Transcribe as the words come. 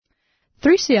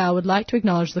3CR would like to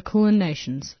acknowledge the Kulin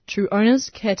Nations, true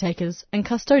owners, caretakers and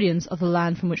custodians of the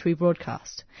land from which we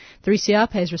broadcast. 3CR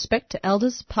pays respect to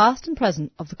elders past and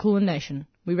present of the Kulin Nation.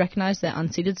 We recognise their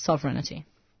unceded sovereignty.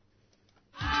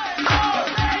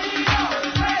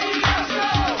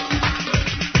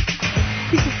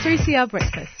 This is 3CR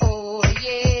Breakfast. Oh,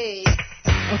 yeah.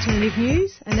 Alternative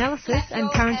news, analysis and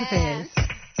current affairs.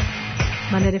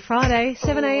 Monday to Friday,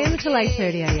 7am till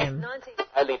 8:30am.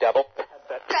 Only double.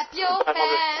 Clap your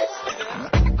hands.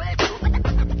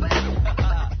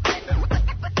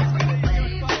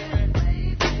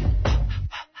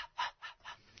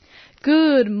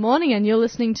 Good morning, and you're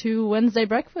listening to Wednesday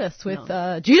Breakfast with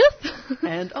Judith.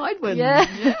 And Idwin.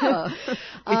 Yeah.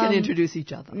 We can introduce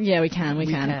each other. Yeah, we can.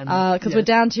 Because Yes. we're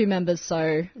down 2 members,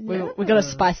 so we've got to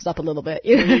spice it up a little bit.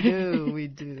 We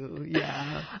do,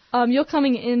 yeah. You're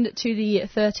coming in to the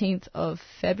 13th of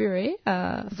February.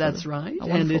 That's right. a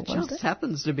And wonderful it Wednesday. just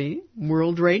happens to be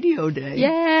World Radio Day.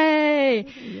 Yay!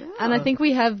 Yeah. And I think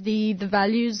we have the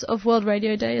values of World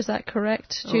Radio Day. Is that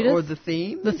correct, Judith? Or the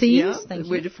themes. The themes, yeah. thank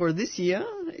you. For this year,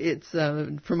 it's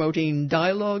promoting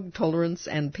dialogue, tolerance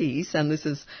and peace. And this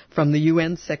is from the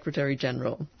UN Secretary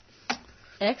General.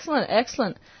 Excellent,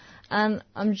 excellent. And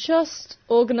I'm just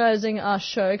organising our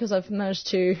show because I've managed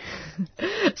to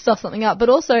stuff something up. But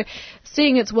also,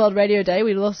 seeing it's World Radio Day,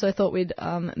 we also thought we'd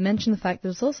mention the fact that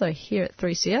it's also here at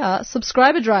 3CR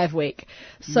Subscriber Drive Week.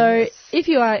 So if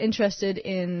you are interested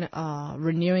in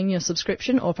renewing your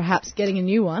subscription or perhaps getting a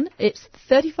new one, it's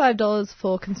 $35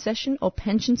 for concession or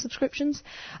pension subscriptions,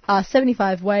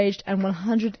 $75 waged, and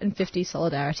 $150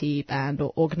 solidarity band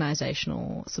or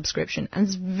organisational subscription. And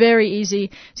it's very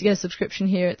easy to get a subscription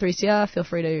here at 3CR. Feel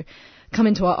free to come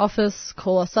into our office,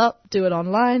 call us up, do it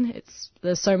online.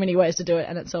 There's so many ways to do it,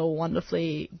 and it's a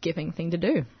wonderfully giving thing to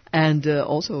do. And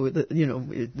also,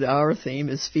 our theme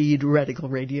is Feed Radical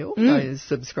Radio. Is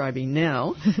subscribing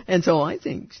now. And so I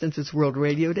think, since it's World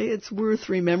Radio Day, it's worth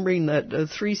remembering that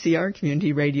 3CR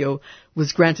Community Radio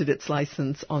was granted its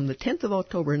license on the 10th of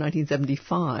October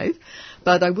 1975.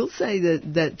 But I will say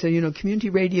that community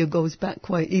radio goes back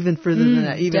quite even further than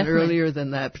that, even definitely. earlier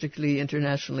than that, particularly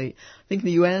internationally. I think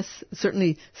the U.S.,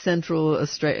 certainly Central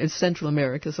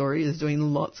America, is doing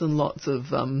lots and lots of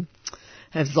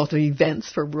has lots of events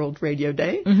for World Radio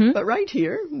Day. But right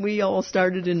here, we all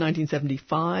started in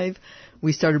 1975.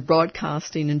 We started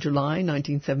broadcasting in July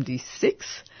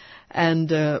 1976.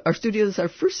 And our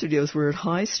first studios were at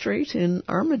High Street in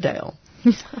Armadale.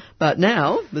 But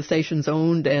now, the station's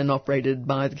owned and operated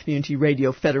by the Community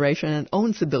Radio Federation and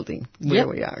owns the building where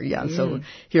we are. Yeah, so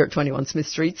here at 21 Smith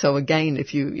Street. So again,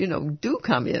 if you do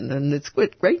come in, and it's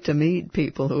great to meet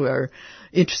people who are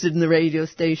interested in the radio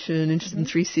station, interested in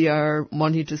 3CR,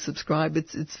 wanting to subscribe.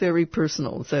 It's very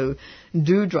personal. So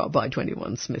do drop by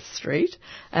 21 Smith Street.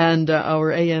 And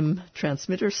our AM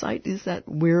transmitter site is at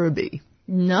Werribee.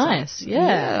 Nice,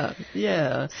 yeah.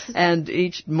 Yeah. And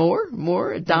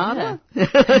more data.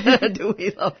 Do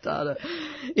we love data?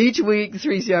 Each week,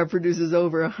 3CR produces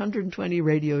over 120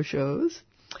 radio shows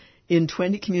in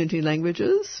 20 community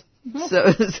languages.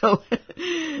 So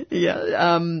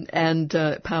yeah, and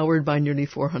powered by nearly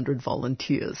 400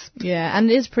 volunteers. Yeah, and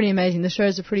it is pretty amazing. The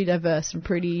shows are pretty diverse and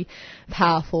pretty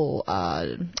powerful.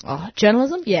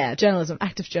 Journalism? Yeah, journalism,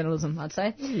 active journalism, I'd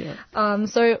say. Yeah.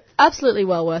 So absolutely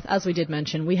well worth, as we did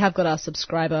mention, we have got our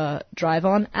subscriber drive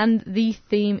on, and the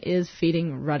theme is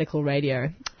Feeding Radical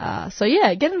Radio. So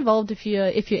yeah, get involved if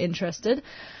you're interested.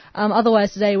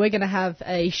 Otherwise, today we're going to have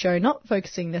a show not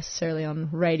focusing necessarily on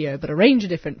radio, but a range of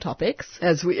different topics.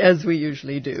 As we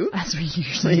usually do. As we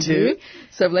usually do.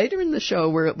 So later in the show,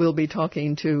 we'll be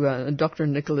talking to Dr.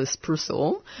 Nicholas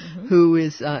Purcell, who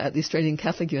is at the Australian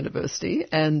Catholic University,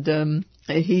 and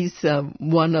he's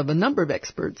one of a number of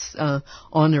experts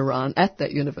on Iran at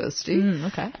that university.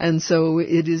 Okay. And so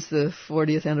it is the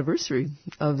 40th anniversary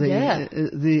of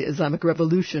the Islamic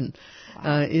Revolution.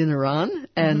 In Iran,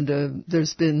 and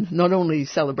there's been not only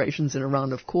celebrations in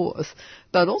Iran, of course,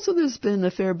 but also there's been a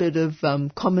fair bit of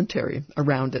commentary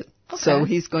around it. Okay. So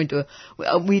he's going to,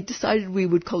 we decided we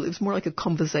would call it more like a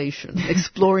conversation,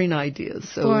 exploring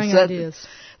ideas. Ideas.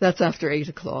 That's after 8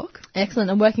 o'clock. Excellent.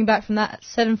 And working back from that, at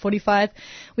 7:45,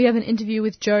 we have an interview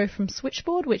with Joe from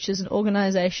Switchboard, which is an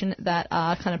organisation that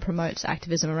kind of promotes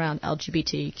activism around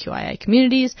LGBTQIA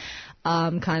communities,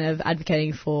 kind of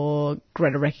advocating for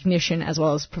greater recognition as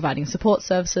well as providing support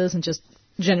services and just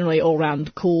generally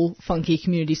all-round cool, funky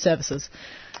community services.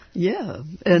 Yeah,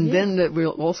 and then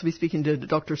we'll also be speaking to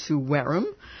Dr. Sue Wareham,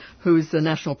 who's the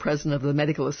national president of the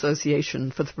Medical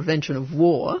Association for the Prevention of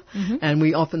War, and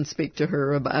we often speak to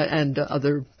her about, and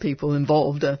other people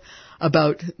involved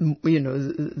about,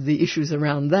 the issues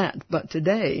around that. But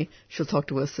today she'll talk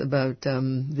to us about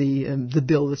the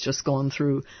bill that's just gone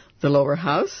through the lower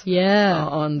house. Yeah.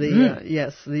 On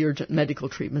the the urgent medical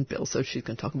treatment bill. So she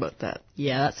can talk about that.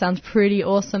 Yeah, that sounds pretty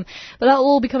awesome. But that'll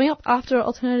all be coming up after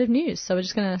alternative news. So we're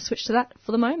just going to switch to that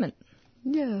for the moment.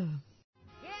 Yeah.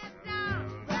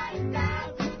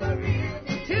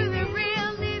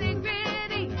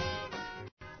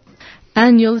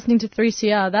 And you're listening to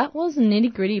 3CR. That was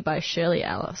Nitty Gritty by Shirley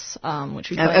Alice, which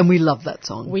we played. And we love that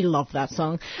song. We love that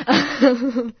song.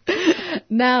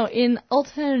 Now, in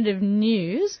alternative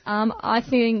news, I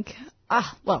think...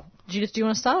 Judith, do you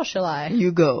want to start or shall I?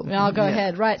 You go. I'll go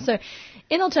ahead. Right, so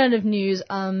in alternative news,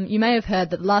 you may have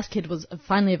heard that the last kid was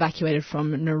finally evacuated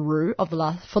from Nauru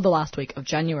for the last week of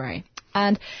January.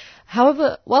 And,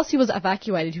 however, whilst he was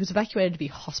evacuated to be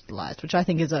hospitalised, which I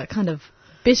think is a kind of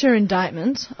bitter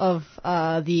indictment of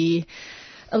the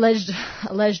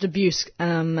alleged abuse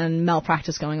and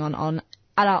malpractice going on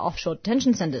at our offshore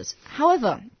detention centres.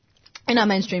 However, in our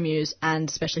mainstream news, and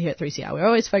especially here at 3CR, we're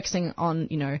always focusing on,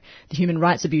 the human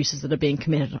rights abuses that are being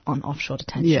committed on offshore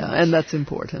detention. Yeah, and that's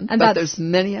important. And but that's there's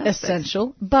many aspects.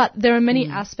 Essential. But there are many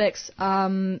aspects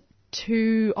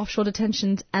to offshore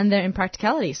detentions and their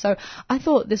impracticality. So I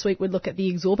thought this week we'd look at the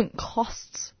exorbitant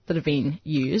costs that have been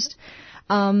used.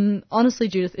 Honestly,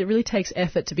 Judith, it really takes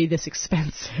effort to be this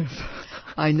expensive.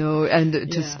 I know, and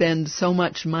to spend so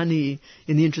much money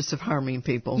in the interest of harming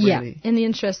people, really. Yeah, in the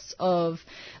interests of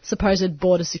supposed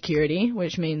border security,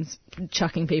 which means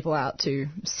chucking people out to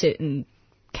sit in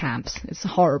camps. It's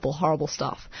horrible, horrible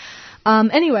stuff.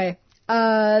 Anyway,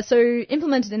 so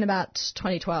implemented in about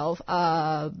 2012,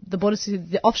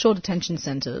 the offshore detention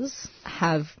centres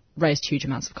have raised huge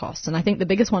amounts of costs. And I think the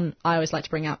biggest one I always like to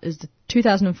bring up is the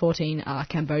 2014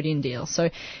 Cambodian deal. So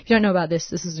if you don't know about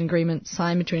this is an agreement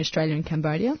signed between Australia and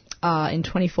Cambodia in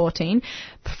 2014,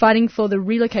 providing for the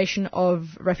relocation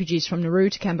of refugees from Nauru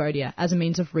to Cambodia as a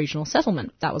means of regional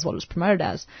settlement. That was what it was promoted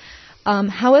as.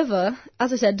 However,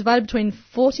 as I said, divided between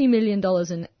 $40 million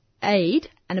in aid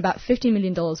and about $50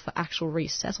 million for actual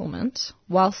resettlement,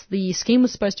 whilst the scheme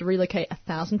was supposed to relocate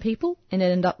 1,000 people, and it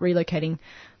ended up relocating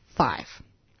 5.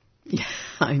 Yeah,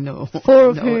 I know. Four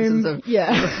of whom,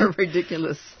 a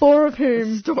ridiculous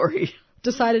story.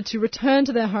 Decided to return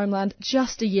to their homeland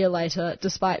just a year later,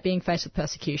 despite being faced with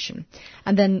persecution.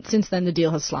 And then, since then, the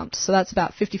deal has slumped. So that's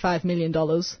about $55 million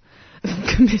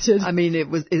committed. I mean, it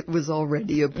was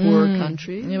already a poor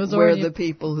country where the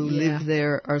people who live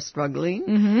there are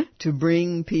struggling to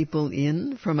bring people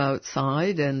in from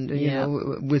outside,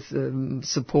 and with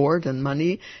support and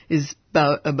money is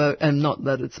about and not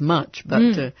that it's much, but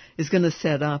it's going to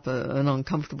set up an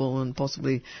uncomfortable and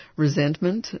possibly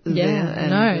resentment there.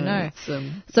 And,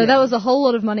 So that was a whole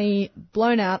lot of money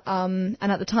blown out, and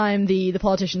at the time the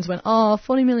politicians went,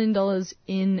 $40 million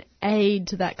in aid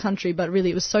to that country, but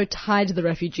really it was so tied to the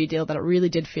refugee deal that it really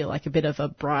did feel like a bit of a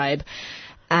bribe.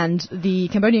 And the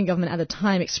Cambodian government at the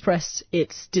time expressed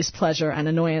its displeasure and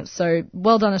annoyance. So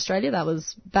well done, Australia. That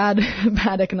was bad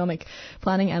economic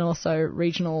planning and also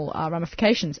regional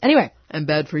ramifications. Anyway. And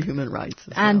bad for human rights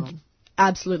as and well.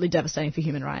 Absolutely devastating for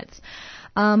human rights.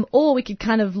 Or we could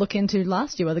kind of look into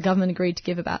last year where the government agreed to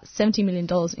give about $70 million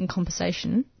in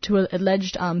compensation to an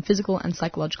alleged physical and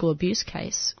psychological abuse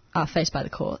case faced by the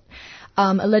court,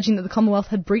 alleging that the Commonwealth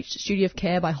had breached its duty of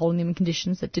care by holding them in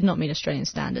conditions that did not meet Australian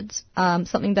standards,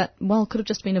 something that, could have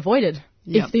just been avoided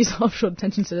if these offshore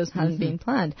detention centres hadn't been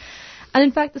planned. And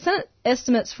in fact, the Senate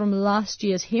estimates from last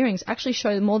year's hearings actually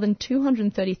show that more than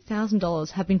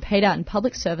 $230,000 have been paid out in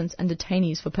public servants and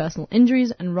detainees for personal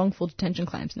injuries and wrongful detention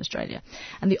claims in Australia.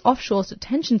 And the offshore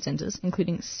detention centres,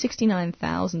 including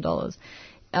 $69,000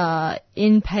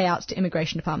 in payouts to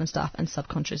immigration department staff and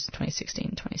subcontractors in 2016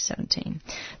 and 2017.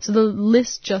 So the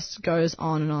list just goes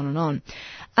on and on and on.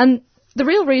 And the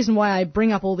real reason why I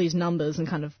bring up all these numbers and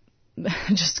kind of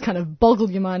boggle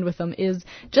your mind with them is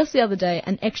just the other day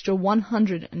an extra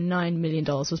 $109 million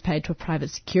was paid to a private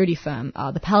security firm,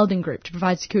 the Paladin Group, to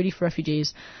provide security for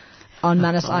refugees on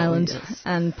Manus Island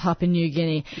and Papua New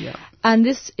Guinea. Yeah. And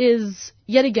this is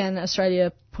yet again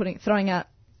Australia throwing out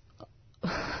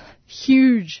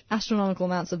huge astronomical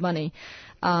amounts of money,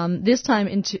 this time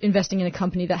into investing in a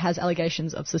company that has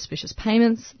allegations of suspicious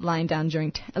payments, lying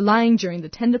during the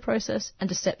tender process, and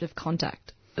deceptive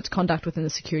conduct within the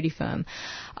security firm.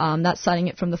 That's citing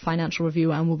it from the Financial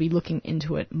Review, and we'll be looking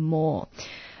into it more.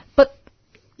 But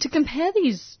to compare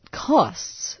these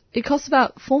costs, it costs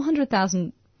about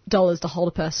 $400,000 to hold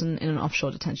a person in an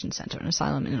offshore detention centre, an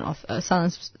asylum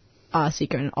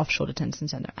seeker in an offshore detention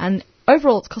centre. And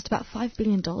overall, it's cost about $5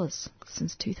 billion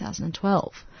since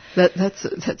 2012.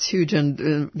 That's huge,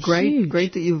 and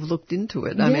great that you've looked into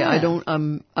it. I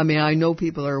mean, I know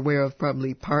people are aware of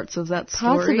probably parts of that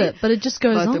story. Parts of it, but it just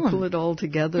goes on. But to pull it all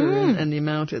together and the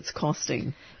amount it's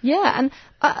costing. Yeah, and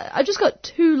I just got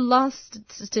two last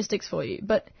statistics for you,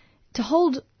 but to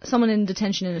hold someone in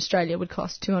detention in Australia would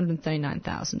cost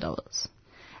 $239,000.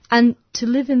 And to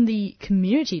live in the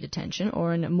community detention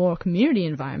or in a more community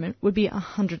environment would be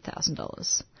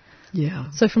 $100,000. Yeah.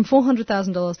 So from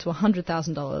 $400,000 to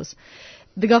 $100,000.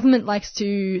 The government likes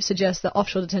to suggest that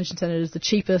offshore detention centre is the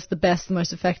cheapest, the best, the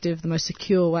most effective, the most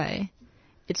secure way.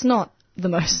 It's not the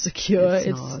most secure. It's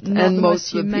not and the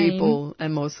most most of the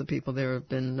humane. most of the people there have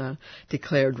been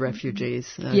declared refugees,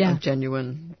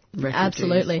 genuine refugees.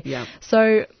 Absolutely. Yeah.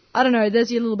 So I don't know. There's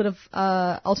your little bit of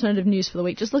alternative news for the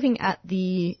week. Just looking at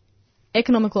the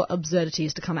economical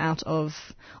absurdities to come out of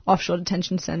offshore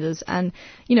detention centres, and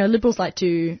Liberals like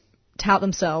to tout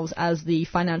themselves as the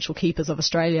financial keepers of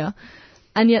Australia,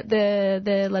 and yet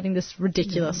they're letting this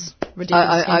ridiculous.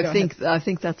 I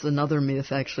think that's another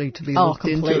myth actually to be looked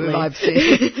completely.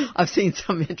 into. I've seen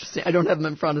some interesting. I don't have them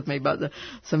in front of me, but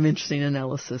some interesting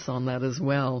analysis on that as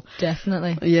well.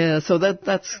 Definitely. Yeah, so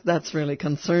that's really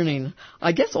concerning.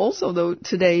 I guess also though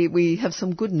today we have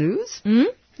some good news. Mm-hmm.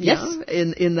 Yes.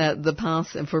 Yeah, in that the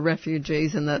pass for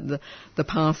refugees, and that the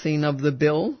passing of the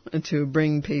bill to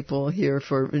bring people here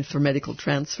for medical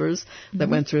transfers that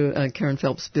went through Karen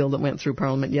Phelps' bill that went through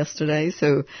Parliament yesterday.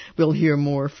 So we'll hear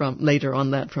more later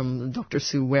on that from Dr.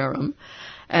 Sue Wareham,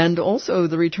 and also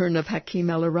the return of Hakeem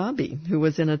El Arabi, who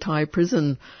was in a Thai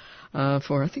prison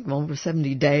for I think over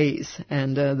 70 days,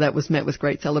 and that was met with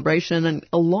great celebration. And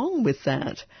along with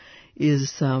that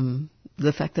is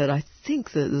the fact that I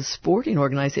think that the sporting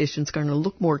organization is going to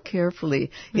look more carefully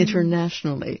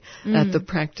internationally at the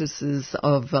practices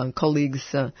of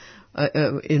colleagues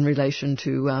in relation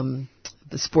to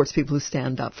the sports people who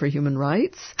stand up for human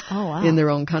rights in their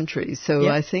own countries. So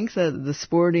I think that the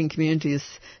sporting community is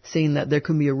seeing that there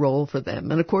can be a role for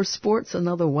them. And of course, sport's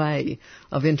another way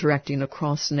of interacting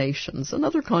across nations.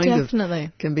 Another kind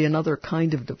can be another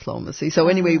kind of diplomacy. So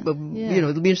anyway, it'll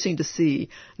be interesting to see.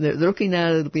 They're looking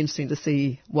at it. It'll be interesting to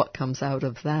see what comes out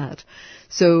of that.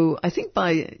 So I think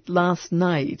by last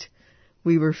night, a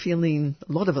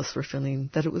lot of us were feeling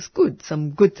that it was good.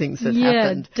 Some good things had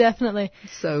happened. Yeah, definitely.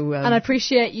 So, and I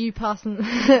appreciate you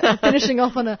finishing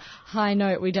off on a high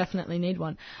note. We definitely need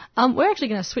one. We're actually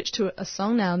going to switch to a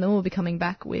song now, and then we'll be coming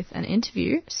back with an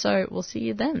interview. So we'll see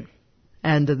you then.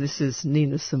 And this is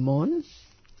Nina Simone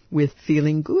with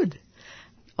Feeling Good.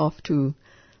 Off to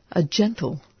a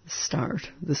gentle start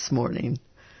this morning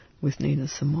with Nina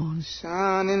Simone.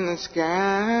 Sun in the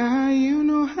sky, you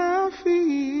know how I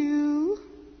feel.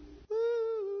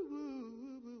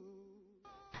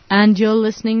 And you're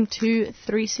listening to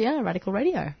 3CR Radical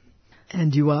Radio.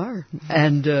 And you are.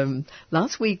 And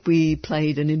last week we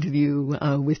played an interview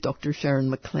with Dr. Sharon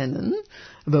McLennan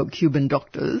about Cuban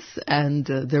doctors and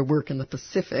their work in the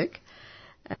Pacific.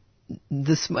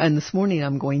 This morning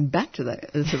I'm going back to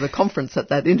the conference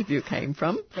that interview came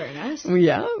from. Very nice.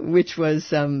 Yeah, which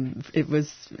was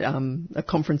a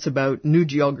conference about new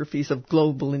geographies of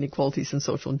global inequalities and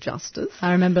social justice.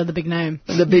 I remember the big name.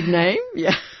 The big name,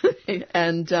 yeah.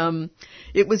 And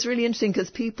it was really interesting because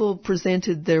people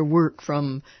presented their work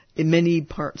from in many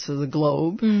parts of the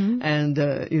globe and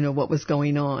what was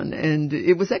going on, and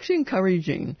it was actually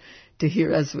encouraging to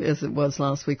hear, as it was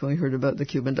last week when we heard about the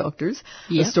Cuban doctors,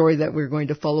 a story that we're going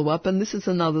to follow up. And this is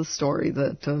another story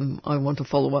that I want to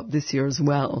follow up this year as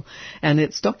well. And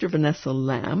it's Dr. Vanessa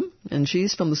Lam, and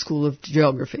she's from the School of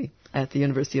Geography at the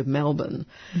University of Melbourne.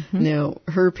 Now,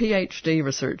 her PhD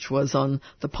research was on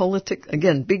the politics,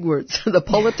 again, big words, the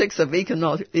politics of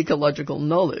ecological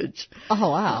knowledge.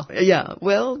 Oh, wow. Yeah,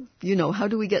 well, how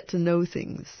do we get to know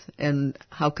things, and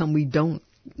how come we don't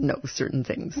know certain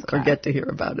things or get to hear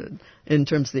about it in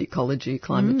terms of the ecology,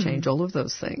 climate change, all of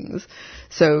those things.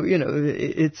 So,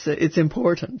 it's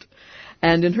important.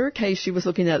 And in her case, she was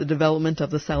looking at the development of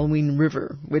the Salween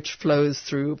River, which flows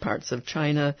through parts of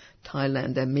China,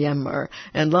 Thailand, and Myanmar.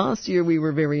 And last year, we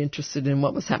were very interested in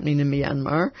what was happening in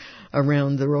Myanmar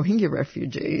around the Rohingya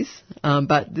refugees.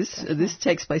 But this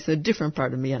takes place in a different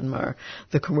part of Myanmar,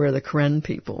 where the Karen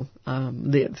people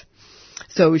live.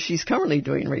 So she's currently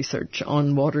doing research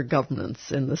on water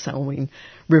governance in the Salween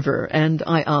River, and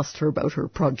I asked her about her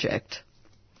project.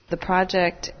 The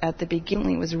project at the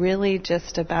beginning was really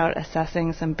just about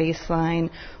assessing some baseline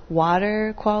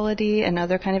water quality and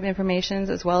other kind of information,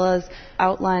 as well as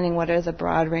outlining what is a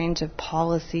broad range of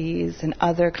policies and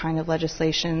other kind of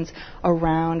legislations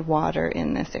around water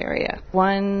in this area.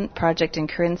 One project in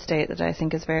Karen State that I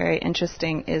think is very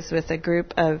interesting is with a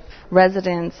group of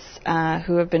residents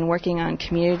who have been working on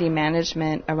community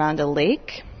management around a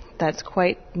lake that's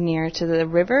quite near to the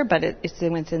river, but it's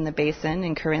within the basin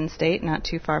in Karen State, not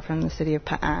too far from the city of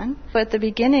Pa'an. But at the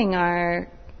beginning, our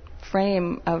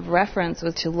frame of reference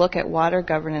was to look at water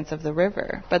governance of the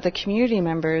river. But the community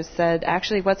members said,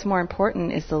 actually, what's more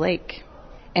important is the lake.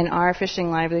 And our fishing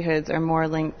livelihoods are more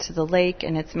linked to the lake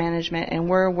and its management, and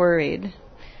we're worried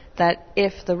that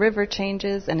if the river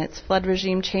changes and its flood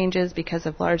regime changes because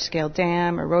of large-scale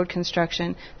dam or road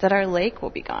construction, that our lake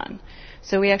will be gone.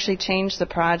 So we actually changed the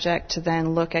project to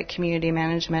then look at community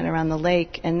management around the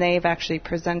lake, and they've actually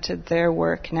presented their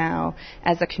work now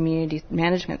as a community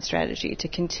management strategy to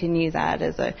continue that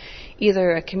as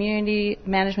either a community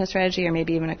management strategy or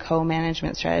maybe even a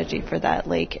co-management strategy for that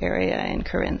lake area in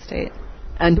Karen State.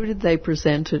 And who did they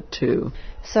present it to?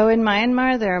 So in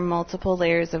Myanmar, there are multiple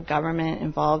layers of government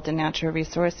involved in natural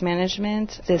resource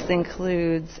management. This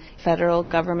includes federal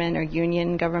government or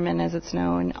union government, as it's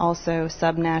known, also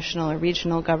subnational or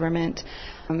regional government,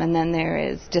 and then there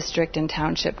is district and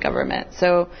township government.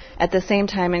 So at the same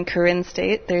time in Karen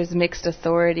State, there's mixed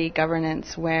authority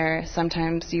governance where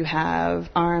sometimes you have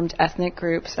armed ethnic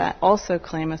groups that also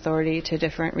claim authority to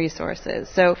different resources.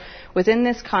 So within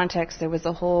this context, there was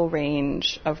a whole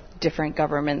range of different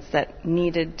governments that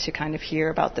needed to kind of hear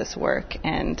about this work,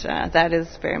 and that is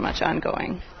very much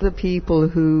ongoing. The people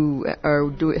who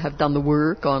have done the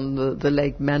work on the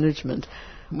lake management,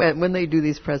 when they do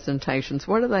these presentations,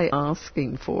 what are they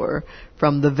asking for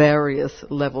from the various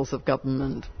levels of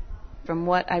government? From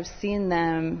what I've seen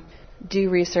them do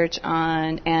research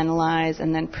on, analyze,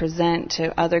 and then present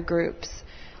to other groups,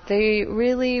 they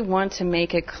really want to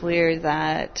make it clear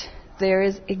that there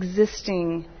is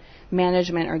existing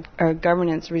management or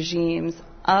governance regimes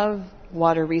of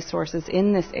water resources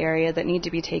in this area that need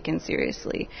to be taken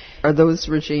seriously. Are those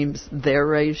regimes their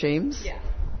regimes?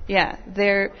 Yeah,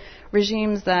 they're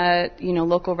regimes that,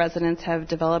 local residents have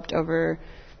developed over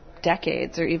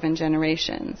decades or even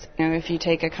generations. If you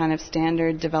take a kind of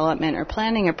standard development or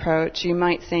planning approach, you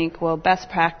might think, well, best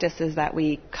practice is that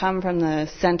we come from the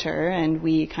center and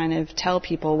we kind of tell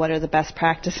people what are the best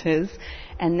practices,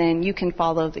 and then you can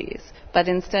follow these. But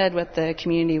instead, what the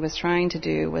community was trying to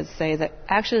do was say that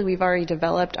actually we've already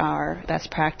developed our best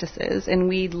practices and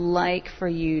we'd like for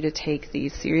you to take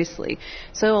these seriously.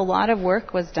 So a lot of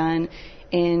work was done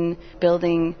in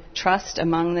building trust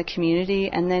among the community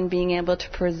and then being able to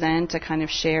present a kind of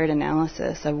shared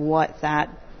analysis of what that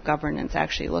governance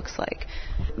actually looks like.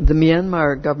 The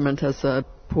Myanmar government has a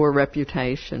poor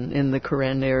reputation in the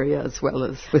Karen area as well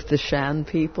as with the Shan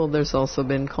people. There's also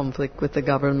been conflict with the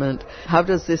government. How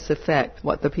does this affect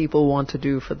what the people want to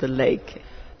do for the lake?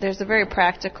 There's a very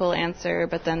practical answer,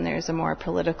 but then there's a more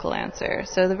political answer.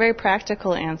 So the very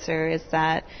practical answer is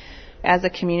that as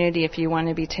a community, if you want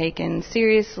to be taken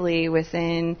seriously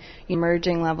within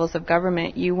emerging levels of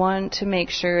government, you want to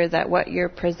make sure that what you're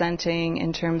presenting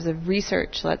in terms of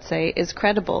research, let's say, is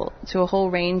credible to a whole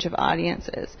range of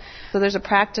audiences. So there's a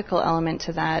practical element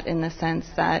to that in the sense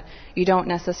that you don't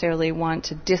necessarily want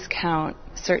to discount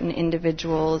certain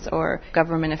individuals or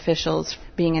government officials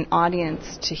being an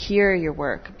audience to hear your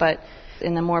work. But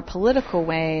in a more political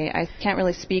way, I can't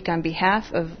really speak on behalf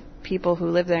of people who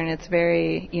live there, and it's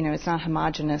very, it's not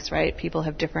homogenous, right? People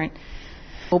have different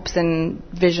hopes and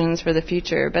visions for the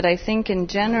future. But I think in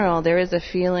general, there is a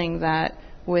feeling that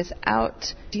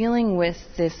without dealing with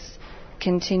this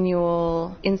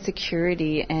continual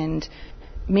insecurity and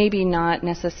maybe not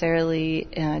necessarily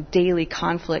daily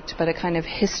conflict, but a kind of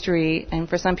history, and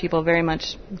for some people very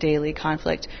much daily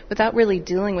conflict, without really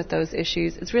dealing with those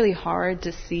issues, it's really hard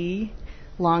to see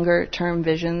longer-term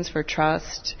visions for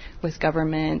trust with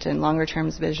government and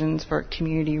longer-term visions for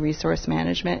community resource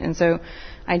management. And so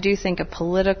I do think a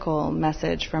political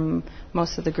message from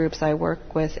most of the groups I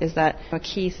work with is that a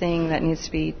key thing that needs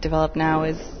to be developed now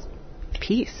is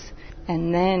peace.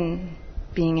 And then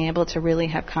being able to really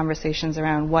have conversations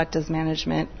around what does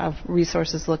management of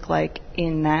resources look like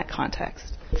in that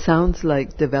context. It sounds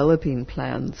like developing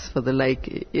plans for the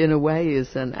lake, in a way,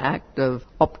 is an act of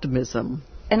optimism.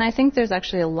 And I think there's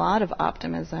actually a lot of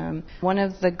optimism. One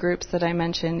of the groups that I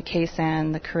mentioned,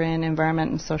 KSAN, the Karen Environment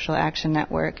and Social Action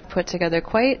Network, put together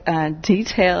quite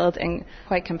detailed and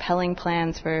quite compelling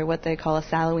plans for what they call a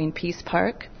Saloween Peace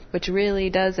Park. which really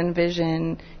does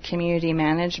envision community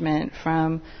management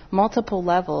from multiple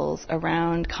levels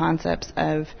around concepts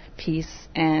of peace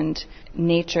and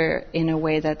nature in a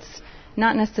way that's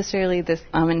not necessarily this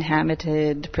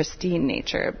uninhabited, pristine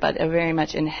nature, but a very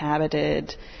much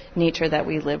inhabited nature that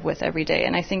we live with every day.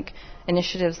 And I think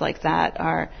initiatives like that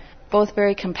are both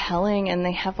very compelling, and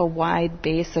they have a wide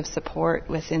base of support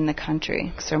within the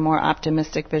country. So more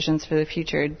optimistic visions for the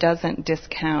future doesn't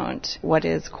discount what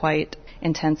is quite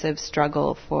intensive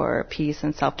struggle for peace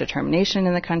and self-determination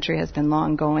in the country, has been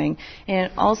long going, and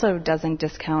it also doesn't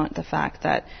discount the fact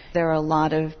that there are a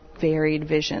lot of varied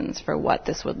visions for what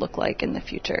this would look like in the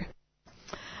future.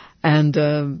 And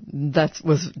that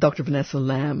was Dr. Vanessa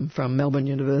Lam from Melbourne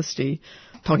University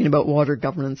talking about water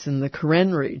governance in the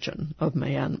Karen region of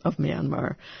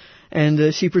Myanmar.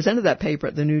 And she presented that paper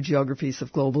at the New Geographies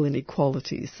of Global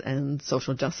Inequalities and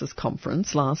Social Justice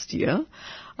Conference last year.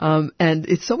 And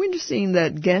it's so interesting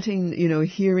that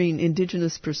hearing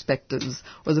Indigenous perspectives,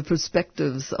 or the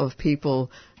perspectives of people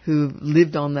who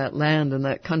lived on that land and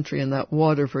that country and that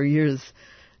water for years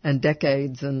and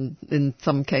decades, and in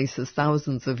some cases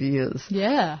thousands of years.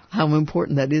 Yeah. How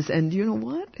important that is. And you know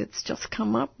what? It's just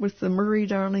come up with the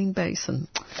Murray-Darling Basin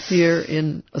here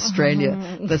in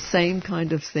Australia. The same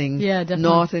kind of thing. Yeah, definitely.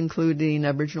 Not including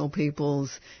Aboriginal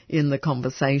peoples in the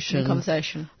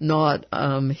conversation. Not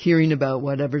hearing about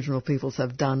what Aboriginal peoples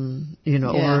have done,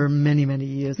 over many, many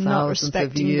years, not thousands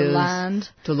of years. The land.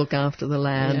 To look after the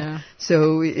land. Yeah.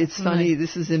 So it's funny,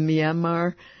 this is in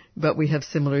Myanmar, but we have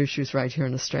similar issues right here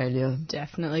in Australia.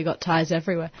 Definitely got ties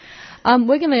everywhere.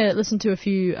 We're going to listen to a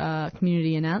few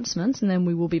community announcements, and then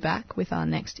we will be back with our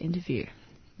next interview.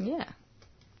 Yeah.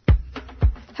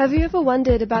 Have you ever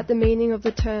wondered about the meaning of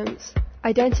the terms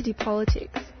identity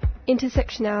politics,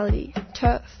 intersectionality,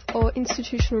 TERF, or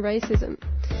institutional racism?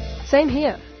 Same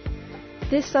here.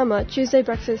 This summer, Tuesday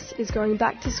Breakfast is going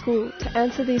back to school to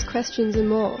answer these questions and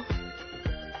more.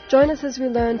 Join us as we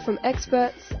learn from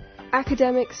experts,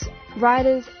 academics,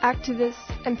 writers, activists,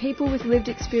 and people with lived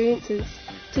experiences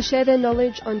to share their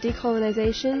knowledge on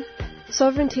decolonisation,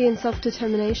 sovereignty and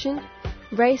self-determination,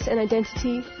 race and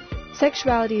identity,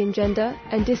 sexuality and gender,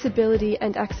 and disability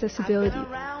and accessibility.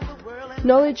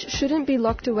 Knowledge shouldn't be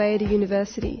locked away at a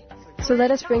university, so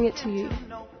let us bring it to you.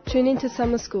 Tune in to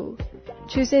Summer School,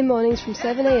 Tuesday mornings from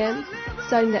 7 a.m,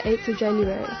 starting the 8th of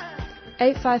January,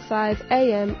 8:55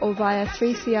 a.m. or via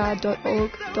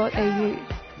 3cr.org.au.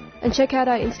 And check out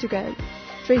our Instagram,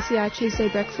 3CR Tuesday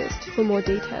Breakfast, for more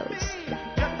details.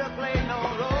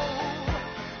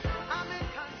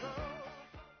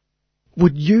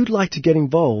 Would you like to get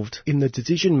involved in the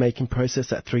decision-making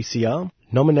process at 3CR?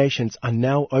 Nominations are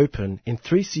now open in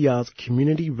 3CR's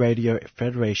Community Radio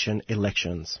Federation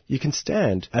elections. You can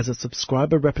stand as a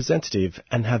subscriber representative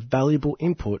and have valuable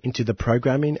input into the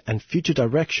programming and future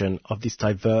direction of this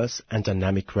diverse and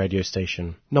dynamic radio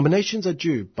station. Nominations are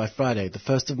due by Friday, the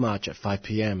 1st of March at 5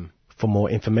 p.m. For more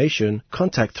information,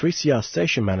 contact 3CR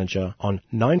Station Manager on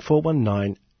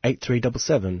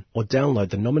 9419-8377 or download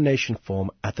the nomination form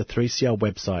at the 3CR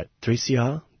website,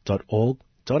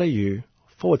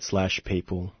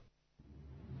 3cr.org.au/people.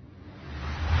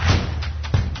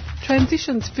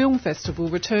 Transitions Film Festival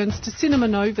returns to Cinema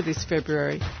Nova this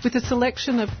February with a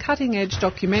selection of cutting-edge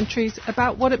documentaries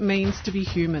about what it means to be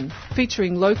human.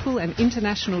 Featuring local and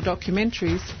international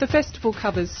documentaries, the festival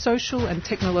covers social and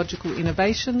technological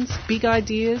innovations, big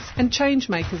ideas, and change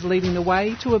makers leading the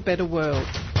way to a better world.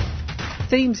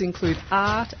 Themes include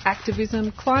art,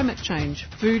 activism, climate change,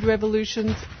 food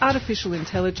revolutions, artificial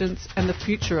intelligence, and the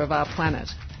future of our planet.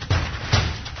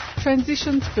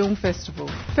 Transitions Film Festival,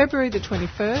 February the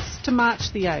 21st to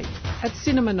March the 8th at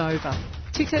Cinema Nova.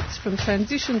 Tickets from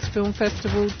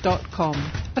transitionsfilmfestival.com.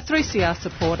 A 3CR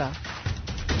supporter.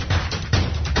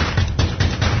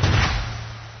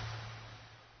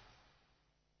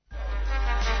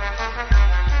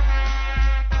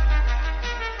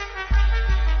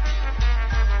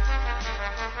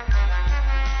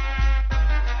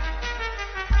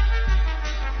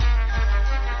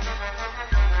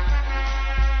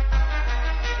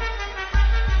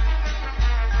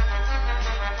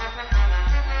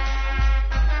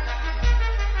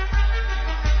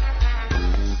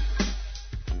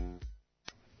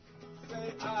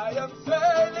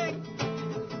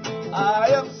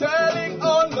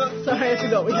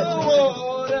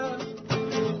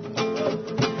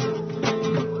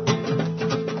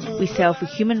 We sail for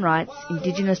human rights,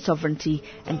 Indigenous sovereignty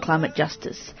and climate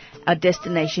justice. Our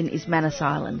destination is Manus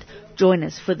Island. Join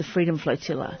us for the Freedom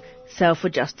Flotilla.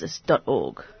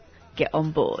 Sailforjustice.org. Get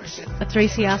on board. A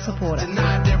 3CR supporter.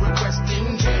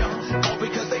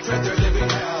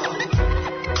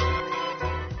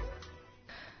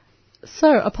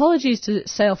 So, apologies to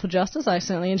Sail for Justice. I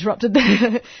certainly interrupted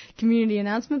the community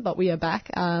announcement, but we are back.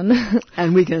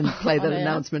 And we can play that air.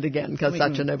 announcement again because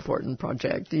such an important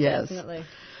project. Yes. Definitely.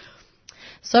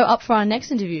 So up for our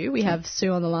next interview, we have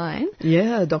Sue on the line.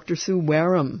 Yeah, Dr. Sue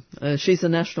Wareham. She's the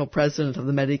National President of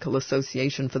the Medical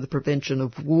Association for the Prevention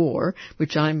of War,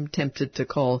 which I'm tempted to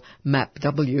call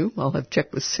MAPW. I'll have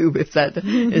checked with Sue if that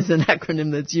is an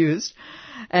acronym that's used.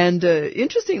 And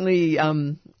interestingly,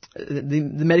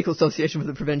 the Medical Association for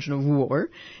the Prevention of War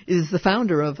is the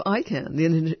founder of ICAN,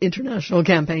 the International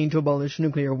Campaign to Abolish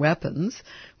Nuclear Weapons,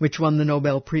 which won the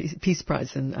Nobel Peace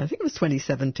Prize in, I think it was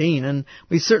 2017, and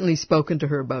we've certainly spoken to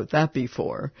her about that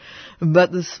before.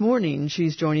 But this morning,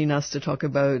 she's joining us to talk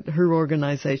about her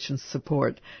organization's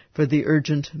support for the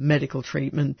Urgent Medical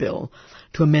Treatment Bill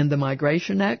to amend the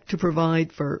Migration Act to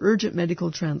provide for urgent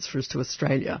medical transfers to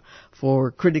Australia for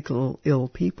critical ill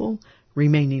people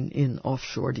remaining in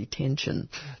offshore detention.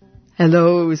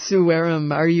 Hello, Sue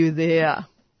Wareham, are you there?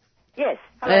 Yes.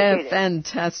 Hello,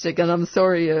 fantastic, and I'm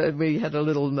sorry we had a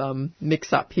little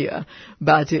mix-up here,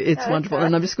 but it's wonderful,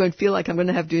 and I'm just going to feel like I'm going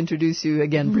to have to introduce you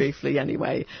again briefly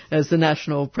anyway, as the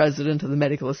National President of the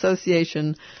Medical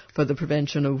Association for the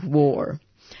Prevention of War.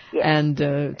 Yes. And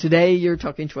today you're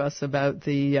talking to us about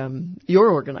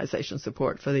your organization's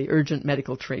support for the Urgent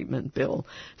Medical Treatment Bill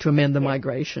to amend the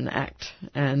Migration Act.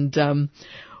 And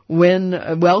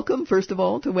welcome, first of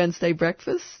all, to Wednesday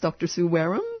Breakfast, Dr. Sue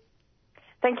Wareham.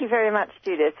 Thank you very much,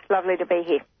 Judith. Lovely to be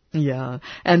here. Yeah.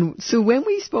 And Sue, when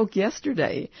we spoke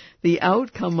yesterday, the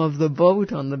outcome of the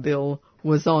vote on the bill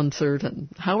was uncertain.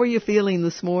 How are you feeling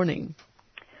this morning?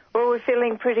 Well, we're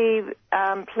feeling pretty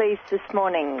pleased this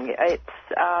morning. It's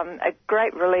a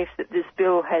great relief that this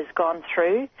bill has gone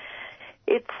through.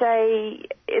 It's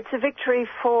a victory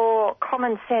for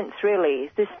common sense, really.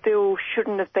 This bill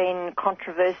shouldn't have been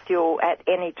controversial at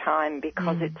any time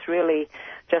because it's really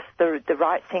just the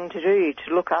right thing to do,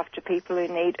 to look after people who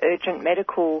need urgent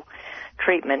medical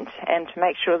treatment and to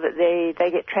make sure that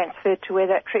they get transferred to where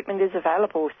that treatment is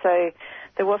available. So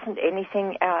there wasn't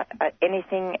anything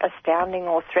astounding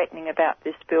or threatening about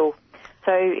this bill.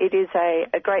 So it is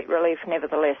a great relief,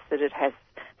 nevertheless, that it has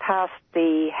passed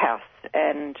the House,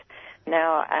 and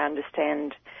now I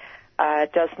understand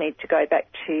it does need to go back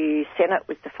to Senate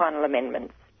with the final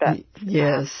amendments. But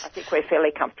yes, I think we're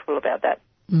fairly comfortable about that.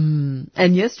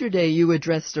 And yesterday you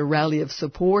addressed a rally of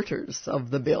supporters of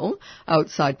the bill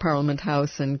outside Parliament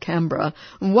House in Canberra.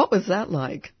 What was that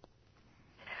like?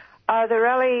 The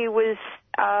rally was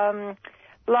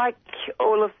like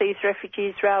all of these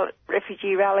refugee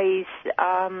rallies,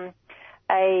 a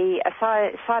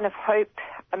sign of hope.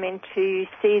 I mean, to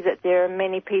see that there are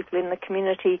many people in the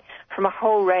community from a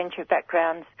whole range of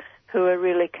backgrounds who are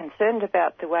really concerned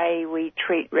about the way we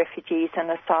treat refugees and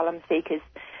asylum seekers.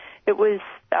 It was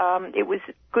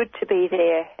good to be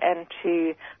there and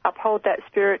to uphold that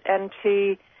spirit and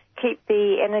to keep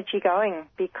the energy going,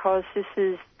 because this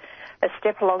is a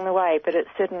step along the way, but it's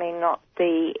certainly not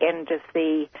the end of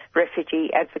the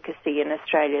refugee advocacy in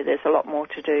Australia. There's a lot more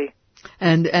to do.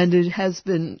 And it has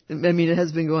been, it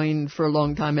has been going for a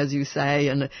long time, as you say,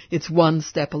 and it's one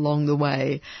step along the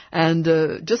way. And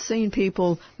just seeing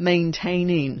people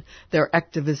maintaining their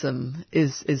activism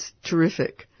is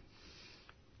terrific.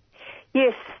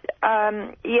 Yes,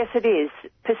 yes, it is.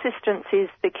 Persistence is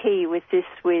the key with this.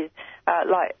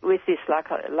 Like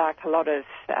a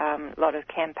lot of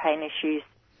campaign issues.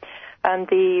 And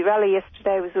the rally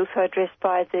yesterday was also addressed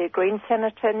by the Green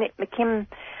Senator Nick McKim,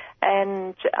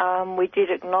 and we did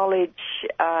acknowledge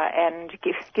and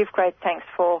give great thanks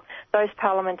for those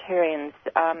parliamentarians,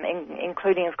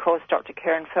 including, of course, Dr.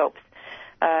 Karen Phelps,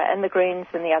 and the Greens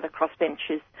and the other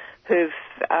crossbenchers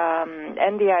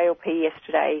and the ALP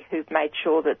yesterday, who've made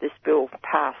sure that this bill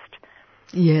passed.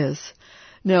 Yes.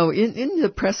 Now, in your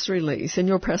press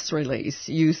release,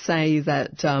 you say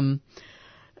that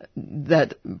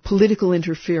that political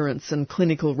interference in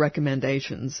clinical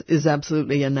recommendations is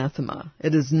absolutely anathema.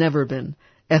 It has never been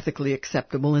ethically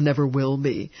acceptable and never will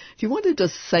be. Do you want to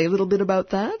just say a little bit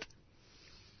about that?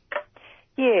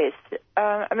 Yes.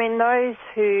 I mean, those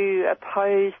who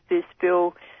oppose this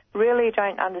bill really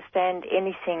don't understand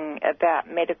anything about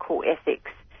medical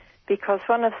ethics, because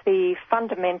one of the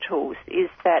fundamentals is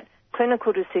that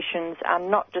clinical decisions are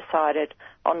not decided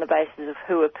on the basis of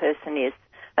who a person is.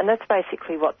 And that's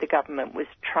basically what the government was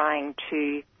trying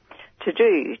to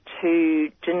do, to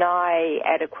deny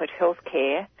adequate health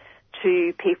care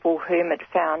to people whom it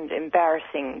found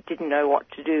embarrassing, didn't know what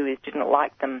to do with, didn't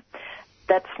like them.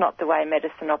 That's not the way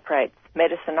medicine operates.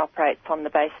 Medicine operates on the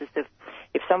basis of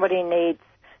if somebody needs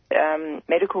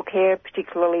medical care,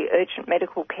 particularly urgent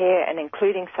medical care and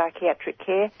including psychiatric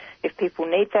care. If people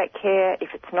need that care,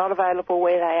 if it's not available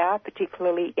where they are,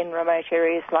 particularly in remote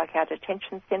areas like our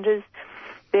detention centres,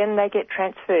 then they get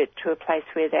transferred to a place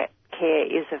where that care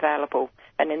is available.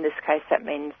 And in this case, that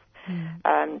means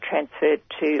transferred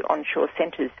to onshore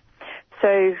centres.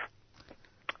 So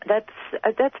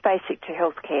that's basic to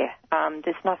healthcare.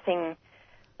 There's nothing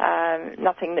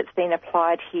that's been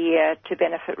applied here to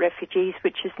benefit refugees,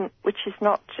 which is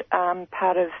not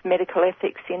part of medical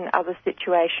ethics in other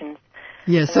situations.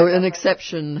 Yes, so an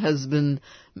exception has been,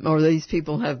 or these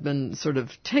people have been sort of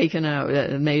taken out,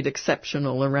 made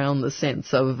exceptional around the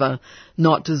sense of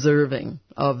not deserving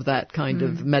of that kind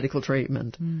of medical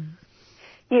treatment.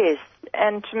 Yes,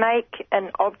 and to make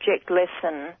an object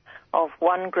lesson of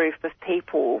one group of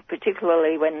people,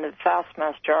 particularly when the vast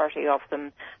majority of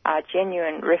them are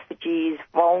genuine refugees,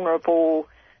 vulnerable,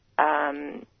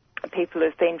 people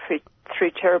who've been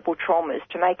through terrible traumas,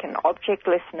 to make an object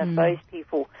lesson of those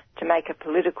people to make a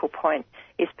political point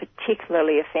is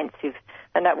particularly offensive,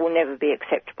 and that will never be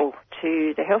acceptable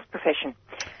to the health profession.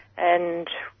 And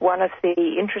one of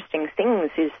the interesting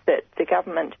things is that the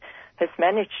government has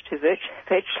managed to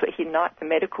virtually unite the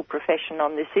medical profession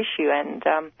on this issue, and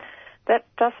that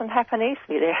doesn't happen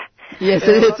easily there. Yes,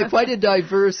 it's quite a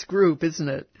diverse group, isn't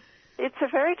it? It's a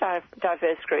very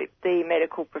diverse group, the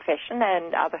medical profession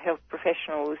and other health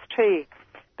professionals too.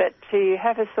 But to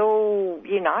have us all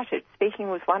united,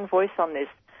 speaking with one voice on this,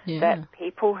 that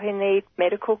people who need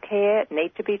medical care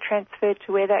need to be transferred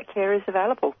to where that care is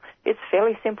available. It's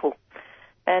fairly simple.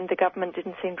 And the government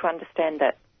didn't seem to understand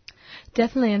that.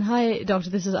 Definitely, and hi,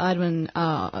 Doctor, this is Edwin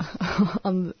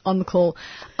on the call.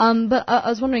 But I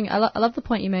was wondering, I love the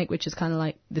point you make, which is kind of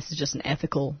like this is just an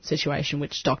ethical situation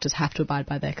which doctors have to abide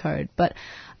by their code. But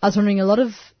I was wondering, a lot of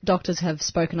doctors have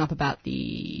spoken up about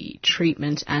the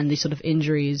treatment and the sort of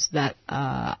injuries that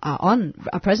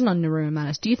are present on Nauru and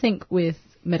Manus. Do you think with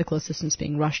medical assistance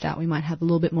being rushed out, we might have a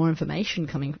little bit more information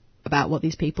coming about what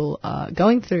these people are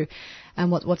going through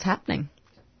and what's happening?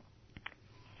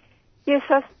 Yes,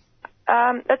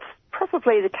 that's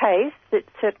probably the case. It's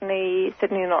certainly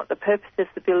not the purpose of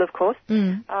the bill, of course,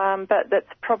 but that's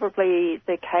probably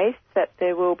the case, that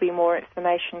there will be more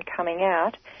information coming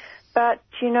out. But,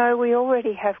 you know, we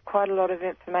already have quite a lot of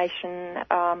information.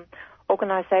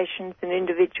 Organisations and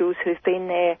individuals who've been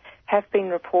there have been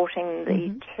reporting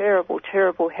the terrible,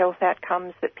 terrible health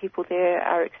outcomes that people there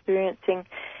are experiencing.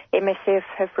 MSF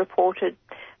have reported,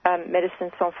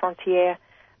 Médecins Sans Frontières,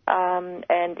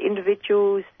 and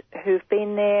individuals who've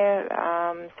been there,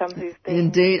 some who've been...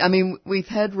 Indeed. I mean, we've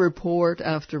had report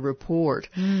after report.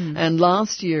 And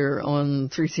last year on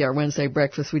 3CR Wednesday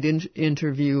Breakfast, we did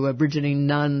interview Bridgetine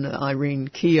Nunn, Irene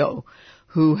Keogh,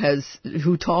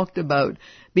 who talked about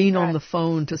being on the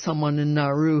phone to someone in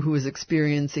Nauru who was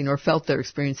experiencing or felt they're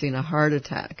experiencing a heart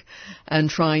attack and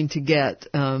trying to get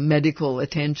medical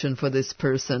attention for this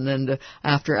person, and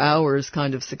after hours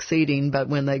kind of succeeding, but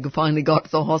when they finally got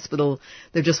to the hospital,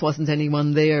 there just wasn't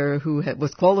anyone there who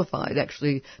was qualified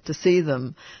actually to see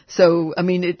them. So, I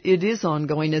mean, it is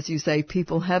ongoing. As you say,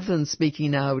 people have been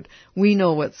speaking out. We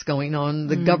know what's going on.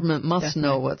 The government must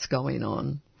know what's going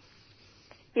on.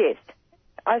 Yes,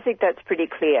 I think that's pretty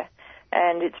clear.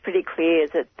 And it's pretty clear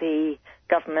that the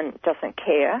government doesn't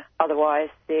care. Otherwise,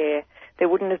 there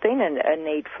wouldn't have been a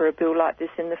need for a bill like this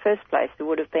in the first place. It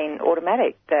would have been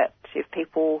automatic that if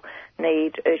people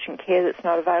need urgent care that's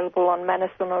not available on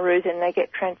Manus or Nauru, then they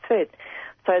get transferred.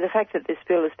 So the fact that this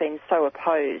bill has been so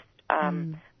opposed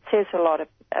says a lot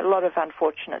of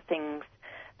unfortunate things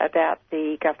about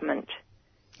the government.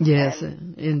 Yes,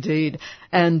 indeed.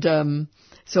 And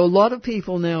so a lot of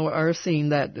people now are seeing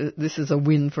that this is a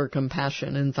win for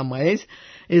compassion in some ways.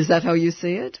 Is that how you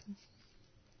see it?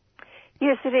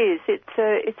 Yes, it is.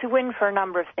 It's a win for a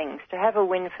number of things. To have a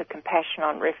win for compassion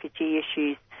on refugee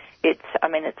issues, it's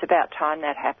about time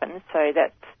that happens. So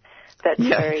that's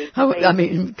very. I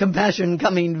mean, compassion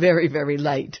coming very, very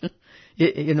late. From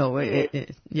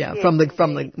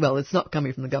the well, it's not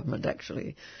coming from the government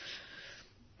actually.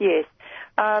 Yes.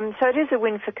 So it is a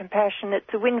win for compassion.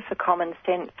 It's a win for common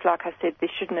sense. Like I said,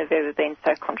 this shouldn't have ever been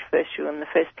so controversial in the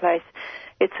first place.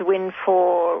 It's a win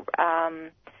for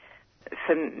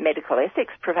medical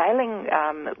ethics prevailing,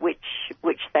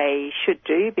 which they should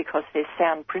do because there's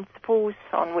sound principles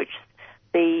on which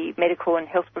the medical and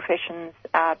health professions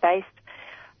are based.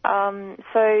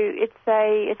 So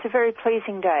it's a very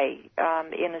pleasing day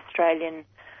in Australian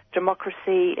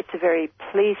democracy. It's a very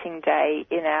pleasing day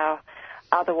in our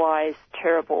otherwise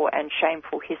terrible and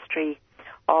shameful history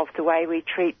of the way we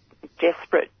treat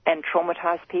desperate and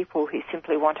traumatised people who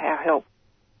simply want our help.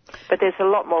 But there's a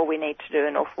lot more we need to do,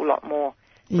 an awful lot more.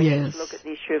 We need to look at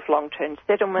the issue of long-term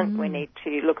settlement. We need to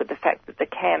look at the fact that the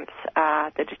camps,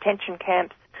 the detention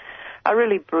camps, are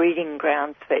really breeding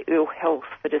grounds for ill health,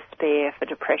 for despair, for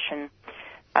depression.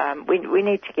 We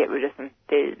need to get rid of them.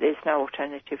 There's no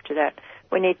alternative to that.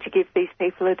 We need to give these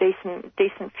people a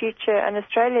decent future, and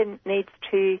Australia needs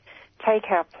to take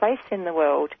our place in the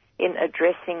world in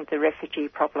addressing the refugee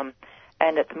problem.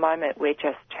 And at the moment, we're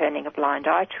just turning a blind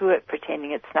eye to it,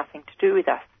 pretending it's nothing to do with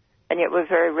us. And yet we're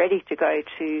very ready to go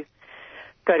to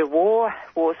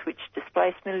wars which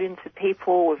displace millions of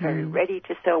people. We're very ready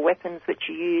to sell weapons which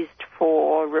are used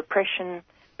for repression.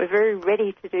 We're very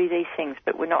ready to do these things,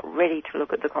 but we're not ready to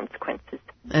look at the consequences.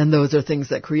 And those are things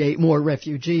that create more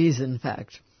refugees, in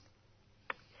fact.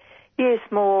 Yes,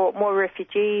 more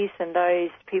refugees, and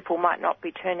those people might not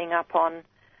be turning up on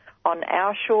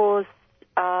our shores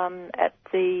at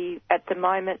the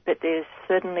moment, but they're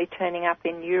certainly turning up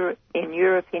in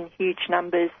Europe in huge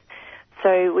numbers.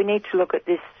 So we need to look at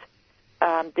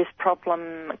this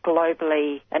problem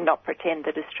globally and not pretend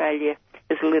that Australia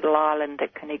is a little island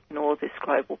that can ignore this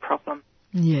global problem.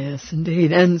 Yes,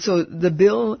 indeed. And so the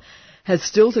bill has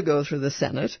still to go through the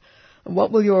Senate.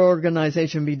 What will your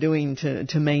organisation be doing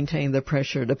to maintain the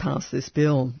pressure to pass this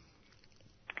bill?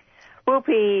 We'll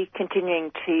be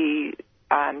continuing to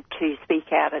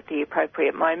speak out at the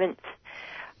appropriate moments.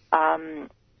 My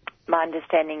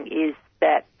understanding is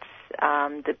that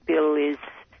the bill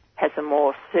has a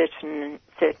more certain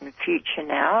future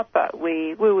now, but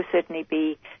we will certainly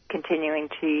be continuing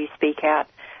to speak out,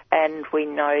 and we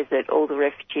know that all the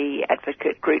refugee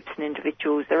advocate groups and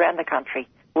individuals around the country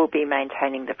will be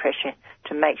maintaining the pressure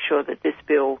to make sure that this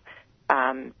bill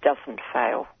doesn't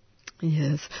fail.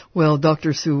 Yes. Well,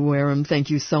 Dr. Sue Wareham,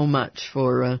 thank you so much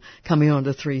for coming on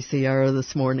to 3CR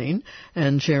this morning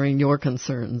and sharing your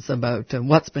concerns about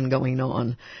what's been going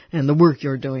on and the work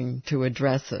you're doing to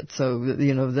address it. So,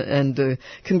 and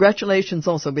congratulations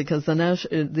also, because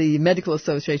the Medical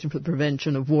Association for the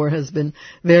Prevention of War has been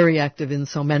very active in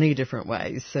so many different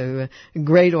ways. So,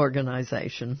 great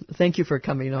organization. Thank you for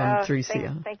coming on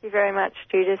 3CR. Thank you very much,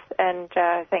 Judith, and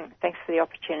thanks for the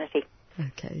opportunity.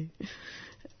 Okay.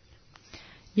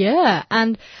 Yeah,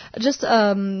 and just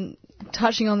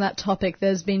touching on that topic,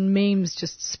 there's been memes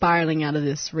just spiraling out of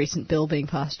this recent bill being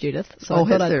passed, Judith. So I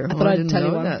thought I'd tell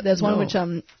you one. That. There's one which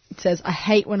says, "I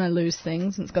hate when I lose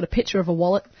things," and it's got a picture of a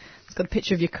wallet, it's got a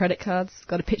picture of your credit cards, it's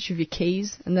got a picture of your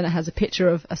keys, and then it has a picture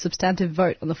of a substantive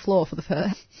vote on the floor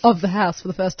of the House for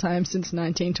the first time since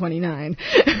 1929.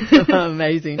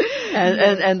 Amazing.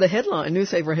 And the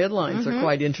newspaper headlines are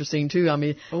quite interesting too. I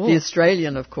mean, The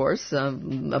Australian, of course,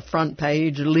 the front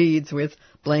page leads with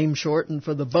 "Blame Shorten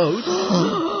for the boat."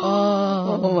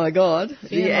 Oh my God.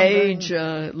 The Age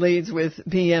leads with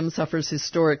 "PM suffers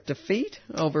historic defeat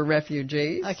over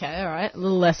refugees." Okay, all right. A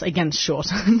little less against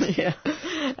Shorten. Yeah.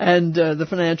 And the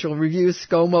Financial Review,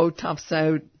 ScoMo toughs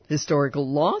out historical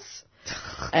loss.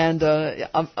 And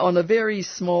on a very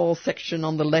small section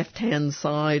on the left-hand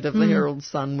side of the Herald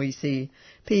Sun, we see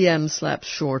 "PM slaps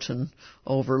Shorten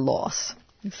over loss."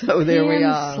 So there we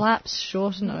are. Slaps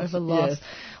Shorten over loss. Yes.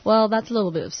 Well, that's a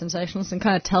little bit of sensationalist and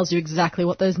kind of tells you exactly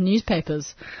what those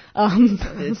newspapers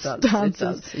It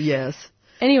does. Yes.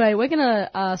 Anyway, we're going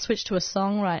to switch to a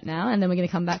song right now, and then we're going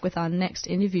to come back with our next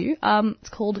interview. It's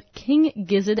called King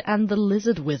Gizzard and the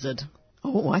Lizard Wizard.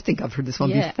 Oh, I think I've heard this one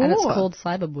before. Yeah, and it's called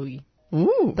Cyber Boogie.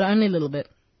 Ooh. But only a little bit.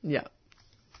 Yeah.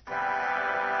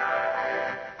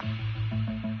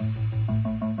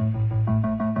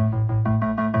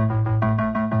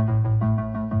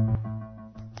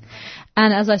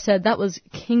 And as I said, that was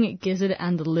King Gizzard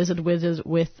and the Lizard Wizard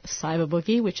with Cyber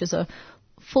Boogie, which is a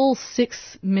full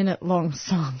 6-minute long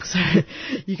song. So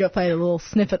you got played a little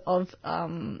snippet of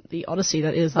the Odyssey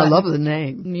that is. I love the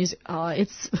name. Music.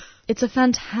 It's a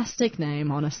fantastic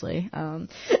name, honestly.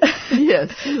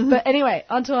 Yes. But anyway,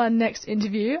 on to our next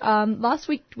interview. Last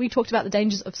week we talked about the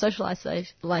dangers of social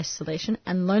isolation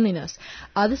and loneliness.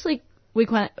 This week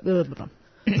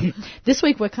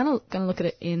we're kind of going to look at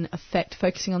it in effect,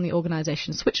 focusing on the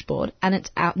organisation Switchboard and its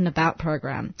Out and About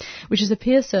program, which is a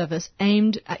peer service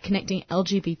aimed at connecting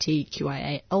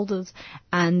LGBTQIA elders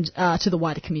and to the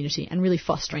wider community and really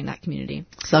fostering that community.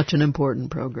 Such an important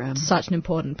program.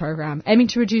 Aiming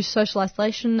to reduce social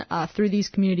isolation through these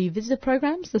community visitor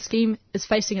programs. The scheme is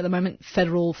facing at the moment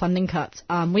federal funding cuts.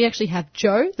 We actually have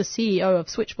Joe, the CEO of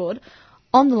Switchboard,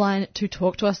 on the line to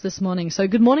talk to us this morning. So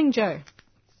good morning, Joe.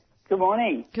 Good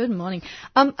morning. Good morning.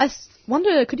 I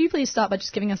wonder, could you please start by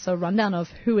just giving us a rundown of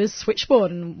who is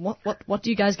Switchboard and what do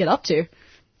you guys get up to?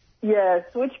 Yeah,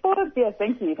 Switchboard,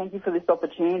 thank you. Thank you for this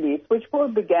opportunity.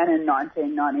 Switchboard began in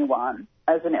 1991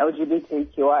 as an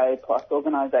LGBTQIA plus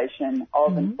organisation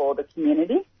of and for the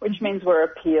community, which means we're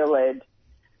a peer-led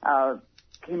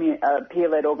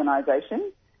organisation.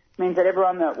 It means that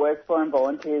everyone that works for and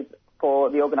volunteers for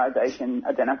the organisation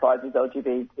identifies as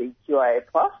LGBTQIA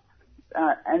plus.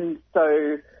 And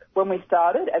so when we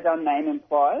started, as our name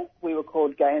implies, we were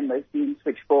called Gay and Lesbian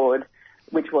Switchboard,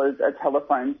 which was a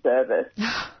telephone service.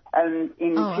 And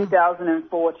in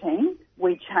 2014,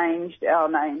 we changed our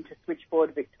name to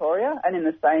Switchboard Victoria, and in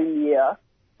the same year,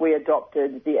 we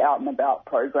adopted the Out and About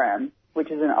program,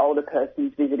 which is an older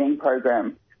person's visiting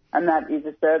program. And that is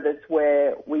a service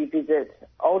where we visit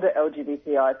older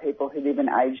LGBTI people who live in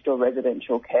aged or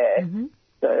residential care.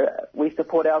 So we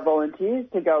support our volunteers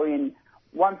to go in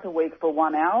once a week for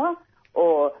 1 hour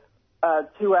or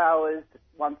 2 hours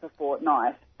once a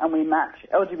fortnight. And we match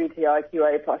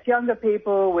LGBTIQA plus younger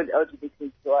people with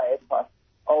LGBTQIA plus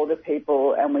older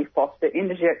people, and we foster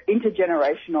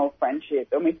intergenerational friendship.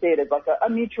 And we see it as like a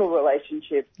mutual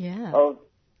relationship of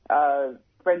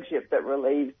friendship that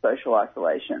relieves social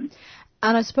isolation.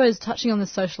 And I suppose touching on the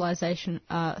social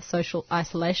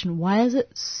isolation, why is it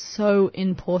so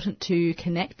important to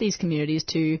connect these communities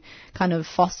to kind of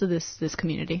foster this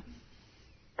community?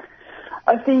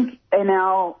 I think I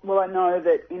know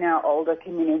that in our older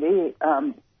community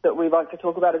that we like to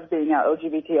talk about as being our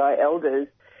LGBTI elders,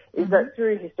 is that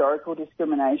through historical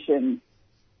discrimination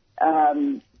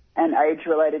and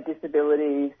age-related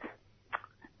disabilities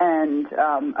and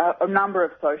a number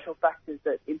of social factors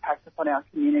that impact upon our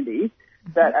communities,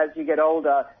 that as you get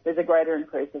older, there's a greater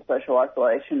increase of social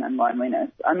isolation and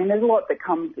loneliness. I mean, there's a lot that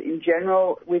comes in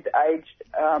general with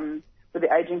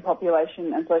the ageing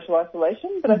population and social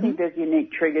isolation, but I think there's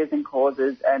unique triggers and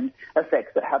causes and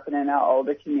effects that happen in our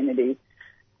older communities.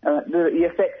 The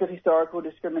effects of historical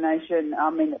discrimination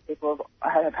mean that people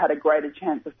have had a greater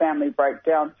chance of family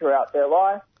breakdown throughout their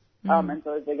life, and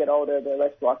so as they get older, they're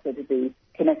less likely to be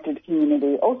connected to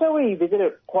community. Also, we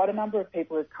visited quite a number of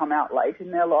people who've come out late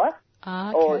in their life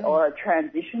or are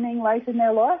transitioning late in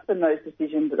their life, and those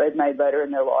decisions that they've made later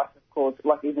in their life, of course,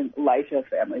 like even later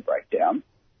family breakdown.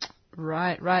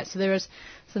 Right. So there is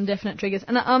some definite triggers.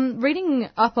 And reading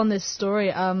up on this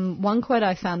story, one quote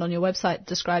I found on your website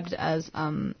described it as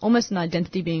almost an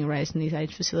identity being erased in these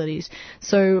age facilities.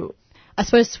 So I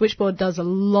suppose Switchboard does a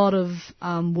lot of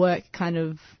work kind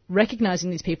of recognising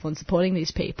these people and supporting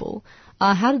these people.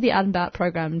 How did the Out and About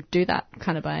program do that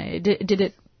kind of did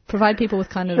it provide people with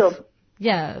kind of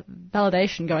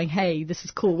validation going, hey, this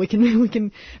is cool, we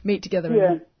can meet together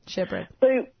and share bread?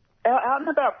 So our Out and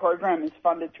About program is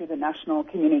funded through the National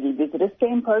Community Visitor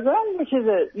Scheme program, which is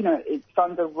it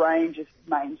funds a range of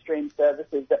mainstream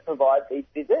services that provide these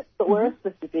visits, but we're a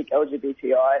specific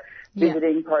LGBTI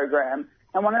visiting program.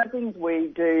 And one of the things we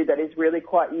do that is really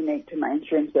quite unique to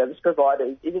mainstream service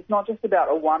providers is it's not just about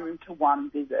a one-to-one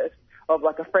visit of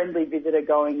like a friendly visitor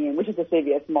going in, which is a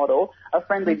CVS model, a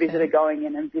friendly visitor going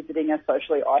in and visiting a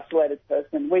socially isolated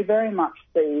person. We very much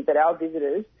see that our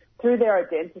visitors, through their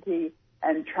identity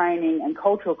and training and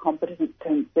cultural competency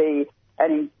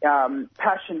and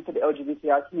passion for the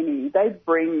LGBTI community, they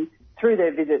bring through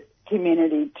their visit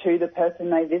community to the person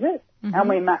they visit, and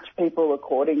we match people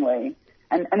accordingly.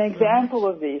 And an example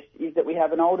of this is that we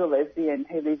have an older lesbian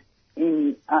who lives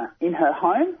in her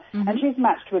home, and she's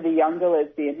matched with a younger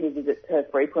lesbian who visits her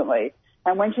frequently.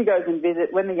 And when she goes and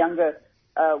when the younger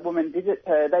woman visits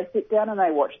her, they sit down and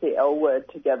they watch the L Word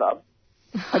together.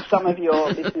 Which some of your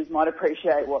listeners might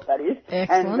appreciate what that is.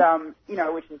 Excellent.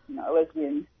 And, which is, a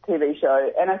lesbian TV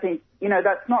show. And I think,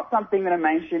 that's not something that a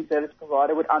mainstream service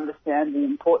provider would understand the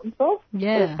importance of.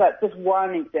 Yeah. But it's just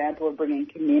one example of bringing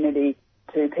community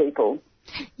to people.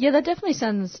 Yeah, that definitely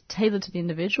sounds tailored to the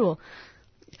individual.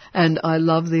 And I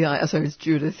love it's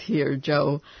Judith here,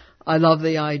 Joe. I love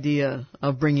the idea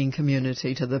of bringing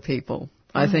community to the people.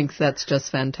 I think that's just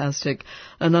fantastic.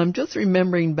 And I'm just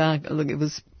remembering back, look, it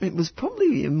was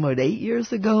probably about 8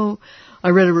 years ago,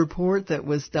 I read a report that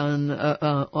was done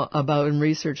about and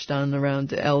research done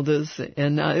around elders,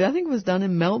 and I think it was done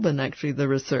in Melbourne, actually, the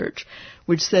research,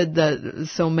 which said that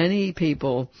so many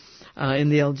people in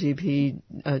the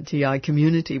LGBTI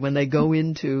community, when they go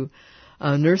into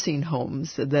nursing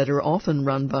homes that are often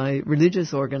run by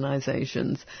religious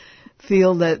organizations,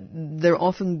 feel that they're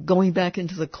often going back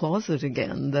into the closet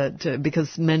again, that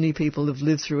because many people have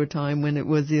lived through a time when it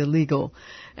was illegal,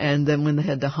 and then when they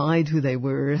had to hide who they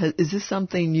were. Is this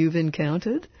something you've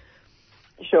encountered?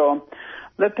 Sure.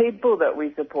 The people that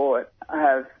we support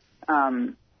have,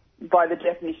 by the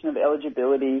definition of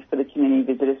eligibility for the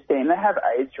Community Visitor Scheme, they have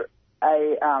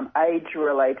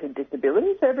age-related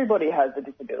disability. So everybody has a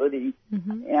disability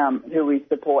who we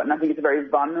support, and I think it's a very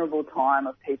vulnerable time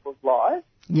of people's lives.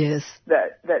 Yes.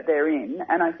 That they're in,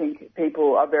 and I think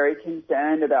people are very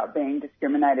concerned about being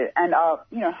discriminated and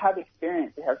have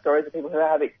experienced. We have stories of people who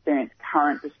have experienced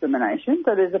current discrimination.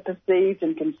 So there's a perceived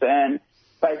and concern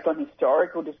based on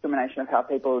historical discrimination of how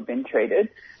people have been treated,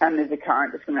 and there's a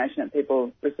current discrimination that people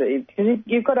have received. Because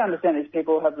you've got to understand these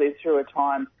people have lived through a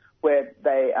time where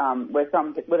they have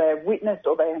witnessed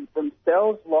or they have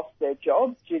themselves lost their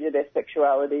jobs due to their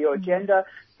sexuality or gender.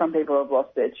 Some people have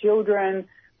lost their children.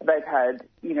 They've had,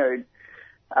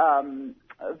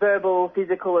 verbal,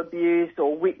 physical abuse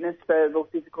or witnessed verbal,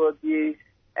 physical abuse.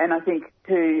 And I think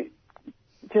to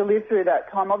live through that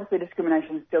time, obviously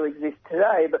discrimination still exists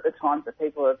today, but the times that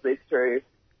people have lived through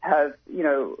have,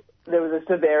 there was a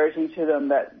severity to them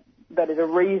that is a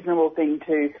reasonable thing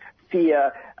to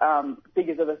fear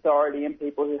figures of authority and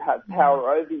people who have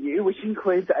power over you, which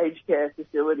includes aged care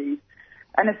facilities.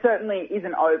 And it certainly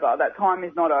isn't over. That time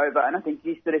is not over. And I think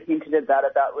you sort of hinted at that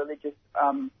about religious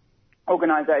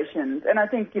organisations. And I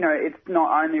think, it's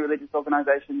not only religious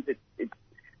organisations, it's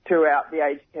throughout the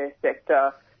aged care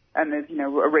sector. And there's,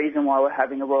 a reason why we're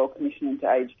having a Royal Commission into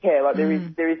aged care. Like there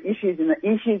is issues in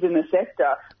the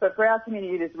sector, but for our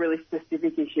community there's really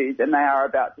specific issues, and they are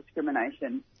about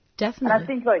discrimination. Definitely. And I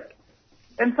think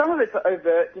and some of it's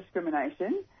overt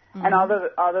discrimination, and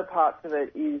other parts of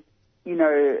it is,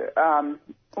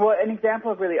 an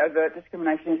example of really overt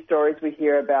discrimination is stories we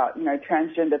hear about,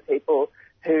 transgender people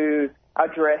who are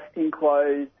dressed in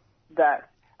clothes that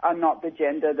are not the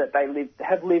gender that they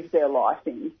have lived their life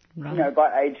in,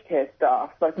 by aged care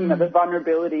staff. Like, the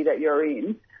vulnerability that you're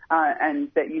in,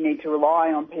 and that you need to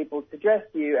rely on people to dress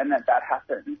you, and that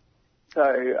happens. So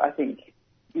I think,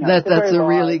 that's a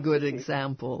really good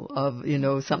example of,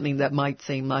 something that might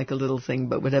seem like a little thing,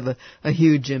 but would have a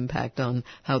huge impact on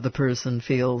how the person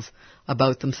feels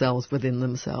about themselves within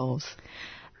themselves.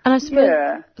 And I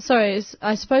suppose,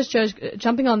 I suppose, Joe,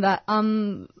 jumping on that,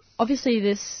 obviously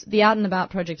the Out and About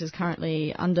project is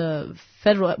currently under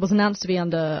it was announced to be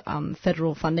under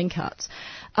federal funding cuts.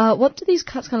 What do these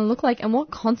cuts going to look like, and what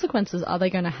consequences are they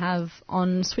going to have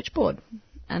on Switchboard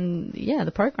and,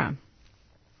 the program?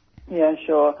 Yeah,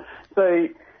 sure. So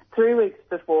 3 weeks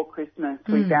before Christmas,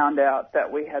 we found out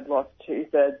that we had lost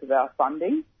 2/3 of our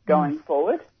funding going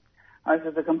forward. This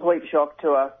was a complete shock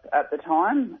to us at the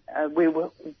time.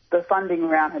 The funding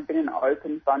round had been an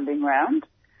open funding round,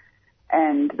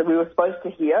 and we were supposed to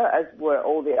hear, as were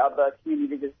all the other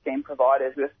community visit scheme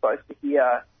providers, we were supposed to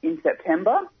hear in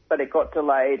September, but it got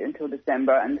delayed until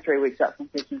December, and 3 weeks out from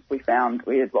Christmas we found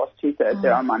we had lost 2/3 of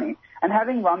our money. And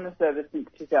having run the service since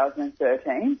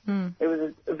 2013, it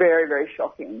was very, very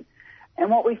shocking. And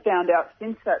what we found out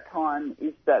since that time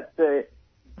is that the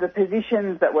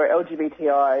positions that were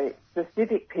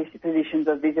LGBTI-specific positions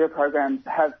of visitor programs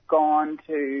have gone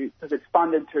to, because it's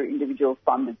funded through individual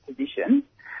funded positions,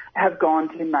 have gone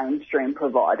to mainstream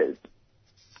providers.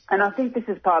 And I think this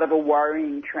is part of a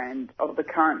worrying trend of the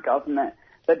current government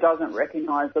that doesn't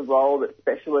recognise the role that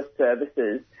specialist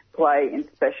services play in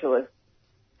specialist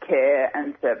care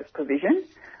and service provision.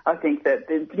 I think that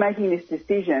making this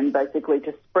decision basically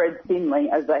to spread thinly,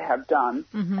 as they have done,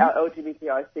 our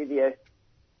LGBTI CVS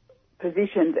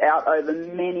positions out over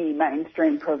many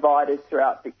mainstream providers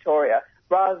throughout Victoria,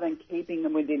 rather than keeping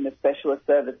them within the specialist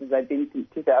services they've been since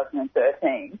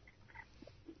 2013,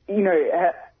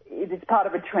 it is part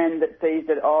of a trend that sees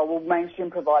that,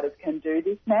 mainstream providers can do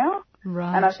this now.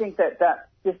 Right. And I think that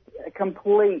just a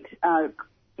complete,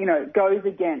 goes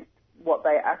against what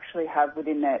they actually have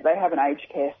within they have an aged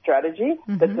care strategy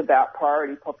that's about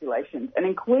priority populations and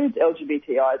includes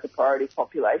LGBTI as a priority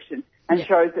population and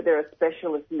shows that there are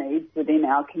specialist needs within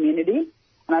our community.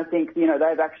 And I think,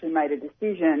 they've actually made a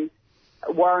decision,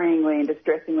 worryingly and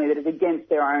distressingly, that is against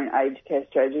their own aged care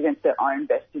strategy, against their own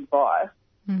best advice,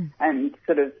 and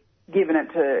sort of given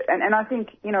it to, and I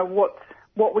think,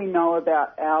 what we know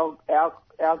about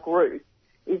our group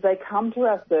is they come to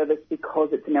our service because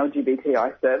it's an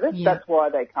LGBTI service. Yeah. That's why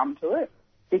they come to it,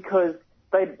 because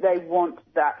they want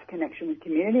that connection with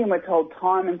community, and we're told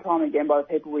time and time again by the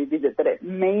people we visit that it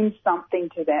means something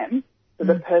to them that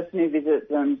the person who visits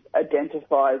them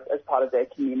identifies as part of their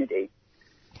community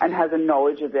and has a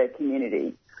knowledge of their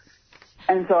community.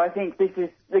 And so I think this is,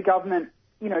 the government,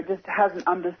 just hasn't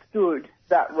understood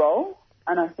that role,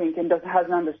 and I think,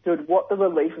 hasn't understood what the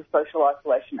relief of social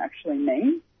isolation actually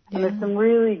means. Yeah. And there's some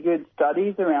really good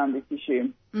studies around this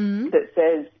issue that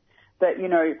says that,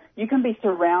 you can be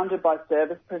surrounded by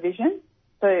service provision,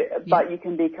 but you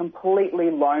can be completely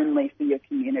lonely for your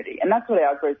community. And that's what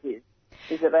our group is.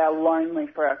 is that they are lonely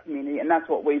for our community, and that's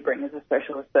what we bring as a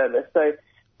specialist service. So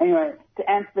anyway, to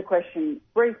answer the question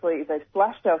briefly, is they've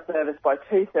slashed our service by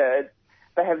 2/3.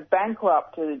 They have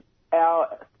bankrupted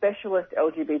our specialist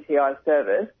LGBTI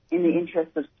service in the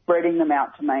interest of spreading them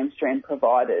out to mainstream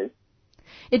providers.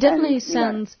 It definitely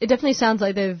sounds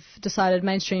like they've decided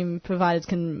mainstream providers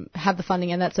can have the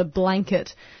funding, and that's a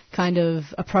blanket kind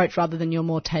of approach rather than your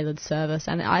more tailored service.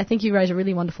 And I think you raise a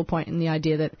really wonderful point in the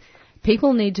idea that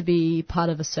people need to be part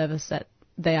of a service that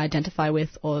they identify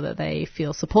with or that they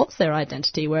feel supports their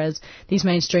identity, whereas these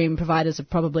mainstream providers are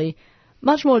probably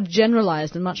much more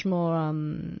generalised and much more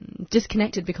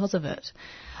disconnected because of it.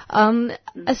 I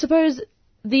suppose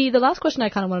the last question I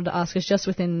kind of wanted to ask is just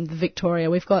within Victoria.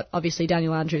 We've got obviously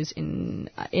Daniel Andrews in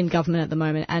government at the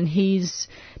moment, and he's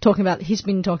been talking about these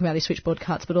switchboard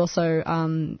cuts, but also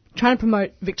trying to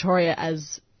promote Victoria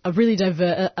as a really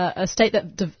a state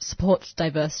that supports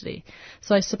diversity.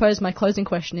 So I suppose my closing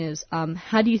question is,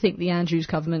 how do you think the Andrews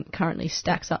government currently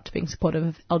stacks up to being supportive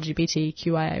of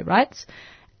LGBTQIA rights?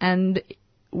 And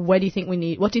what do you think we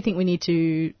need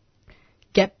to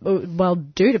do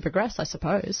to progress, I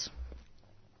suppose?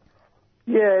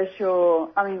 Yeah,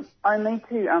 sure. I mean, I need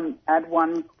to add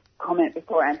one comment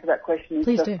before I answer that question.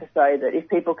 Please just do. to say that if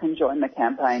people can join the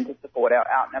campaign to support our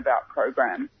Out and About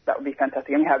program, that would be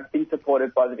fantastic. And we have been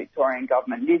supported by the Victorian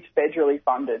government. It is federally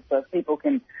funded, so if people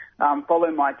can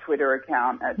follow my Twitter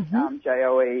account at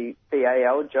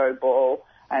JOEBAL, Joe Ball,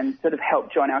 and sort of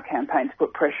help join our campaign to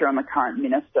put pressure on the current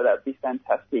minister, that would be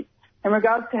fantastic. In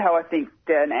regards to how I think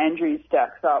Dan Andrews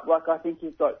stacks up, I think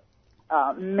he's got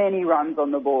many runs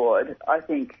on the board. I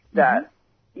think that,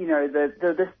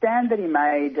 the stand that he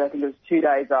made, I think it was 2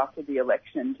 days after the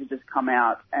election, to just come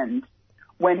out and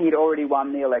when he'd already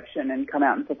won the election and come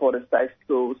out in support of safe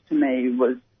schools, to me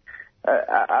was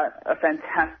a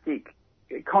fantastic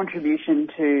contribution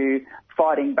to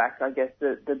fighting back, I guess,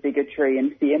 the bigotry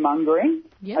and fear-mongering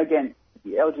against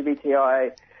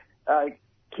LGBTI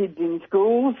kids in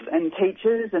schools and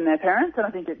teachers and their parents. And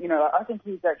I think, I think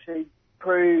he's actually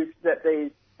proved that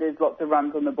there's lots of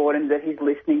runs on the board and that he's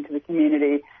listening to the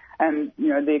community. And,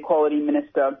 the Equality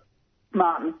Minister,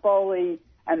 Martin Foley,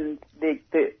 and the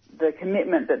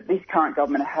commitment that this current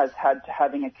government has had to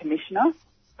having a commissioner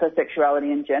for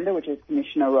sexuality and gender, which is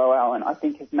Commissioner Ro Allen, I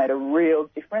think has made a real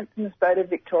difference in the state of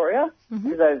Victoria.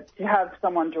 So to have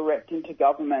someone direct into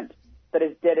government that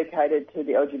is dedicated to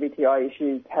the LGBTI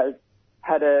issues has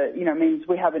had means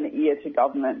we have an ear to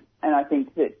government, and I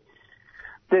think that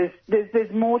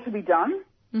there's more to be done.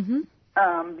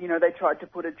 They tried to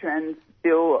put a trans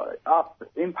bill up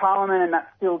in Parliament, and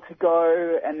that's still to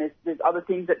go, and there's other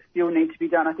things that still need to be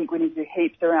done. I think we need to do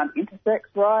heaps around intersex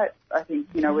rights. I think,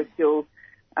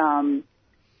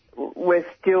 we're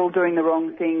still doing the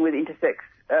wrong thing with intersex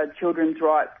children's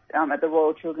rights at the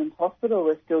Royal Children's Hospital.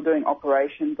 We're still doing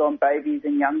operations on babies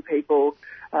and young people,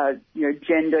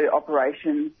 gender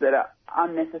operations that are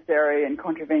unnecessary and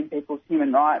contravene people's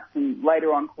human rights, and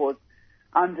later on cause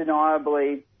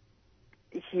undeniably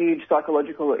huge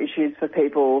psychological issues for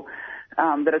people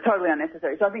that are totally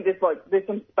unnecessary. So I think there's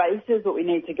some spaces that we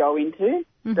need to go into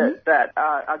that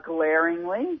are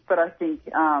glaringly, but I think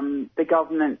the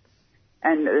government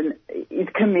and is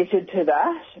committed to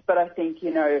that. But I think,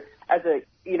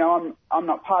 I'm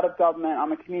not part of government.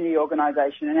 I'm a community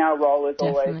organisation, and our role is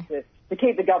always to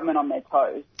keep the government on their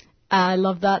toes. I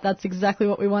love that. That's exactly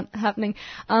what we want happening.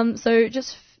 So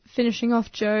just finishing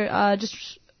off, Joe,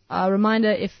 just a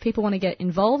reminder, if people want to get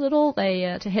involved at all,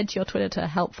 they to head to your Twitter to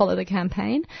help follow the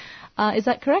campaign. Is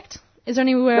that correct? Is there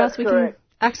anywhere else we can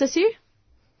access you?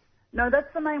 No,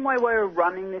 that's the main way we're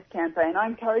running this campaign. I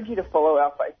encourage you to follow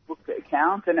our Facebook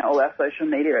account and all our social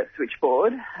media at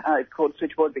Switchboard. It's called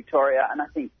Switchboard Victoria, and I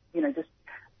think,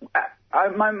 I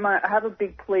have a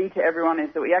big plea to everyone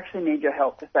is that we actually need your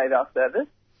help to save our service,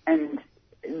 and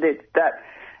that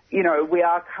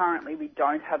we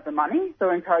don't have the money, so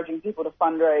we're encouraging people to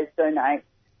fundraise, donate,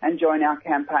 and join our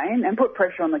campaign and put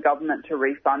pressure on the government to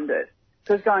refund it.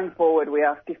 Because going forward, we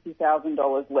have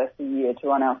 $50,000 less a year to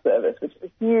run our service, which is a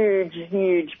huge,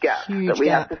 huge gap that we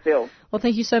have to fill. Well,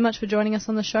 thank you so much for joining us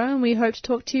on the show, and we hope to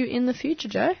talk to you in the future,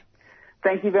 Joe.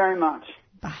 Thank you very much.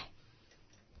 Bye.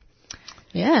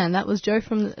 Yeah, and that was Joe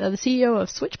from the CEO of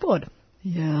Switchboard.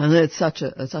 Yeah, and it's such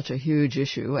a huge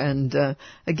issue. And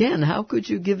again, how could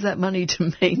you give that money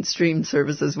to mainstream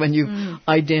services when you've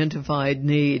identified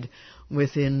need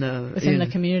within the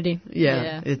community.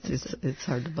 Yeah, it's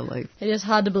hard to believe. It is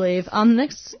hard to believe.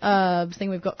 Next thing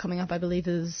we've got coming up, I believe,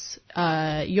 is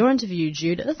your interview,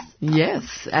 Judith. Yes,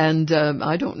 and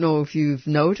I don't know if you've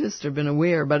noticed or been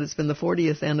aware, but it's been the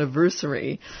 40th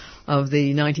anniversary of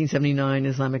the 1979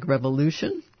 Islamic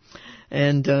Revolution.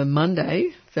 And Monday,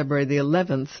 February the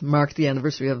 11th, marked the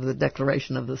anniversary of the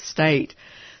declaration of the state.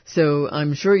 So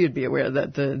I'm sure you'd be aware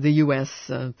that the U.S.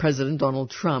 President Donald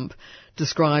Trump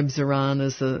describes Iran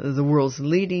as the world's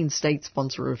leading state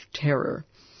sponsor of terror.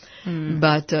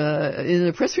 But in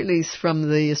a press release from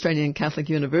the Australian Catholic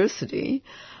University,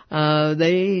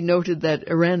 they noted that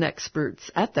Iran experts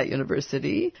at that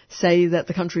university say that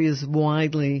the country is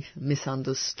widely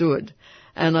misunderstood.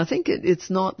 And I think it's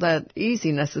not that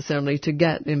easy necessarily to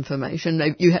get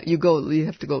information. You have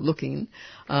to go looking.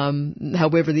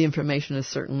 However, the information is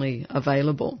certainly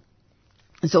available.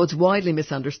 So it's widely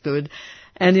misunderstood,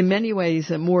 and in many ways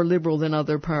more liberal than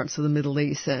other parts of the Middle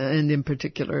East, and in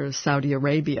particular Saudi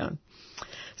Arabia.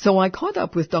 So I caught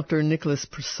up with Dr. Nicholas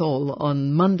Persol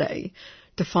on Monday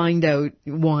to find out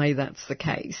why that's the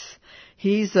case.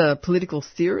 He's a political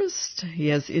theorist. He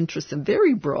has interests,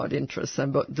 very broad interests,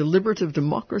 about deliberative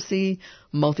democracy,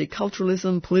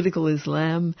 multiculturalism, political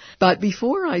Islam. But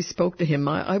before I spoke to him,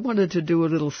 I wanted to do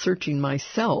a little searching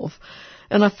myself.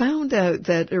 And I found out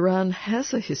that Iran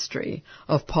has a history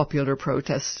of popular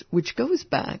protests which goes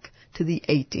back to the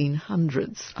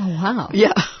 1800s. Oh, wow.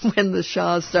 Yeah, when the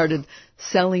Shah started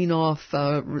selling off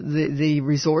the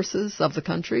resources of the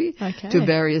country to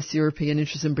various European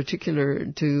interests, in particular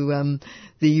to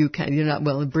the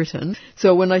UK, Britain.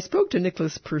 So when I spoke to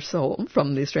Nicholas Persol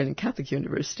from the Australian Catholic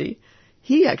University,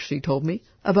 he actually told me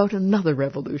about another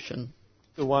revolution.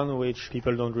 The one which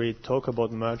people don't really talk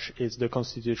about much is the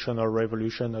constitutional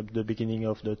revolution at the beginning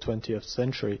of the 20th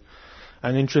century.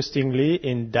 And interestingly,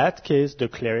 in that case, the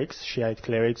clerics, Shiite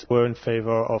clerics, were in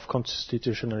favor of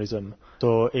constitutionalism.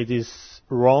 So it is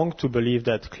wrong to believe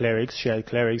that Shiite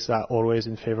clerics are always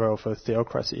in favor of a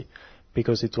theocracy,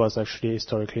 because it was actually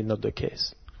historically not the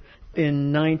case.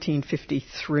 In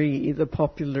 1953, the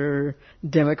popular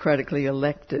democratically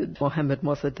elected Mohammad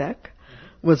Mossadegh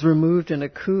was removed in a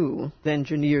coup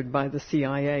engineered by the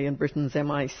CIA and Britain's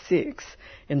MI6,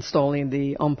 installing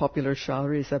the unpopular Shah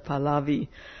Reza Pahlavi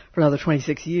for another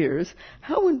 26 years.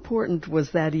 How important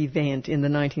was that event in the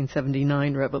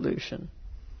 1979 revolution?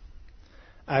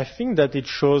 I think that it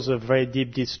shows a very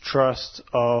deep distrust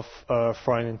of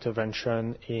foreign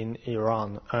intervention in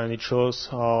Iran, and it shows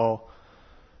how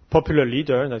popular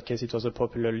leader, in that case it was a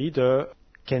popular leader,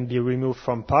 can be removed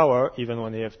from power even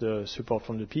when they have the support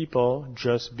from the people,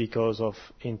 just because of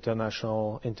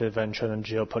international intervention and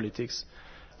geopolitics.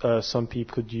 Some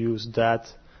people could use that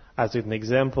as an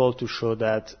example to show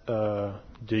that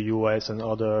the US and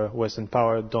other Western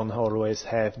powers don't always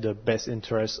have the best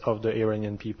interests of the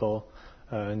Iranian people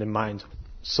in their mind.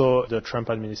 So the Trump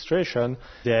administration,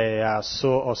 they are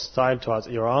so hostile towards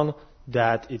Iran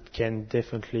that it can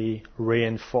definitely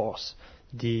reinforce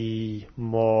the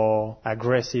more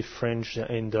aggressive fringe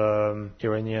in the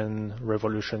Iranian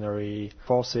revolutionary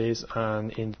forces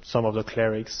and in some of the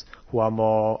clerics who are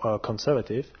more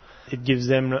conservative. It gives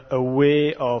them a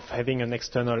way of having an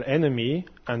external enemy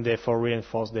and therefore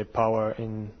reinforce their power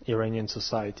in Iranian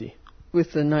society.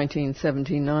 With the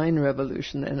 1979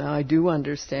 revolution, and I do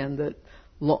understand that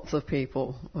lots of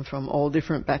people from all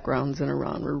different backgrounds in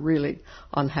Iran were really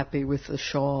unhappy with the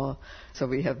Shah. So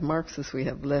we have Marxists, we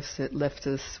have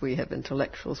leftists, we have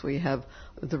intellectuals, we have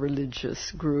the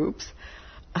religious groups.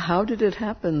 How did it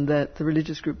happen that the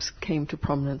religious groups came to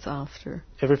prominence after?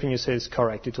 Everything you say is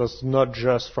correct. It was not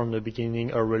just from the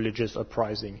beginning a religious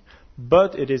uprising.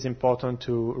 But it is important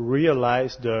to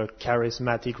realize the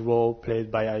charismatic role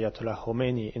played by Ayatollah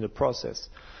Khomeini in the process.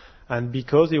 And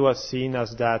because he was seen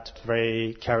as that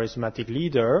very charismatic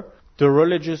leader, the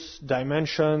religious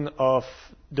dimension of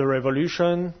the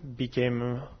revolution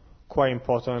became quite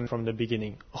important from the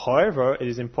beginning. However, it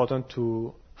is important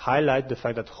to highlight the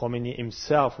fact that Khomeini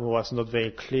himself was not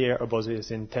very clear about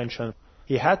his intention.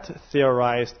 He had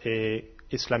theorized an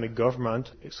Islamic government.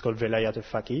 It's called Velayat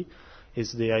al-Faqih.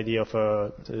 It's the idea of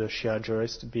the Shia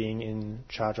jurist being in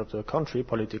charge of the country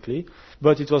politically.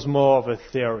 But it was more of a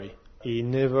theory. He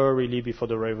never really, before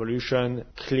the revolution,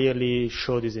 clearly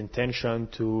showed his intention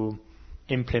to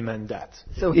implement that.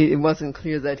 So it wasn't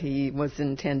clear that he was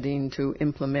intending to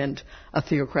implement a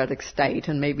theocratic state,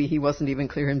 and maybe he wasn't even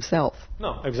clear himself.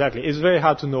 No, exactly. It's very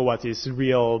hard to know what his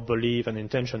real belief and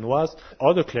intention was.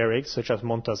 Other clerics, such as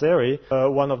Montazeri,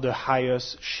 one of the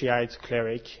highest Shiite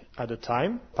cleric at the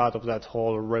time, part of that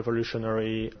whole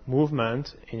revolutionary movement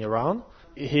in Iran,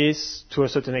 is, to a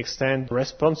certain extent,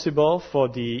 responsible for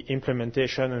the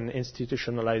implementation and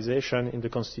institutionalization in the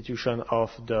constitution of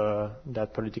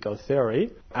that political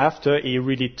theory after he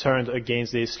really turned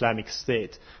against the Islamic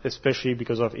State, especially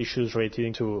because of issues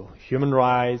relating to human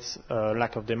rights,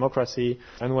 lack of democracy.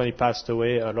 And when he passed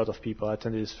away, a lot of people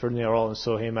attended his funeral and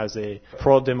saw him as a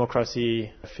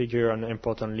pro-democracy figure and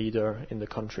important leader in the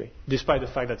country, despite the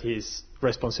fact that he is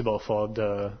responsible for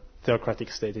the theocratic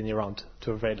state in Iran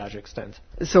to a very large extent.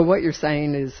 So what you're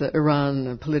saying is that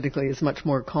Iran politically is much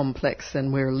more complex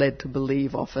than we're led to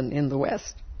believe often in the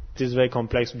West. It is very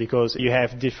complex because you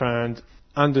have different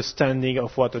understanding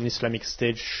of what an Islamic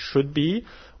state should be,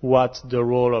 what the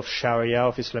role of Sharia,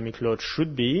 of Islamic law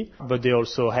should be, but they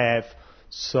also have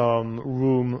some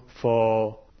room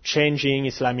for changing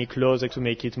Islamic laws to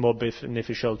make it more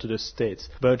beneficial to the states.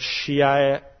 But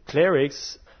Shia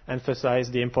clerics emphasize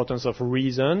the importance of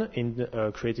reason in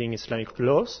creating Islamic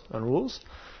laws and rules.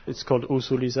 It's called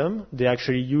usulism. They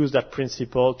actually use that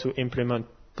principle to implement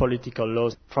political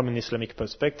laws from an Islamic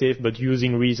perspective, but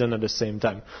using reason at the same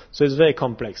time. So it's very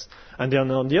complex. And then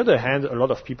on the other hand, a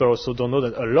lot of people also don't know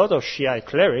that a lot of Shia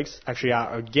clerics actually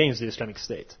are against the Islamic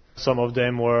State. Some of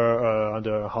them were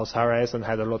under house arrest and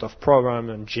had a lot of problems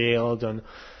and jailed. And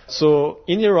so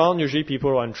in Iran, usually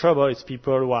people who are in trouble, it's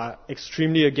people who are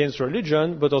extremely against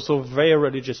religion, but also very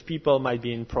religious people might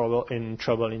be in trouble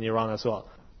in Iran as well.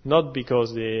 Not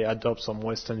because they adopt some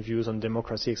Western views on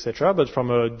democracy, etc., but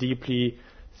from a deeply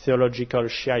theological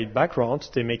Shiite background,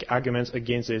 they make arguments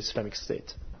against the Islamic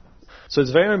State. So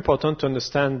it's very important to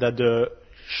understand that the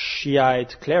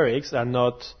Shiite clerics are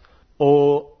not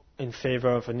all in favor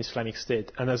of an Islamic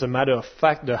State. And as a matter of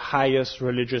fact, the highest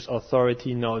religious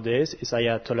authority nowadays is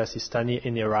Ayatollah Sistani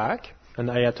in Iraq. And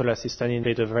Ayatollah Sistani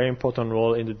played a very important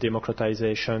role in the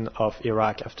democratization of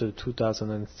Iraq after the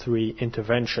 2003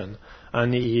 intervention.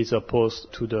 And he is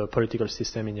opposed to the political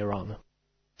system in Iran.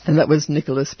 And that was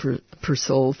Nicholas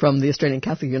Persol from the Australian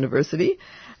Catholic University.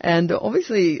 And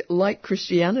obviously, like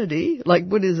Christianity, like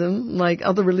Buddhism, like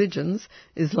other religions,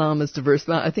 Islam is diverse.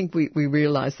 But I think we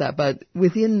realize that. But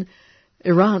within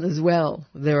Iran as well,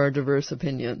 there are diverse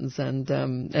opinions and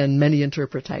many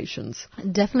interpretations.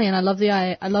 Definitely, and I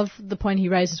love the point he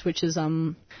raises, which is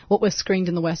what we're screened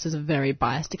in the West is a very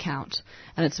biased account,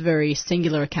 and it's a very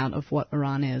singular account of what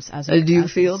Iran is. Do you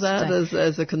feel that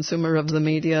as a consumer of the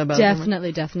media? About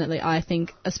Definitely. I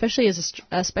think, especially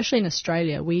in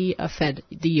Australia, we are fed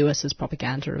the US's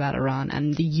propaganda about Iran,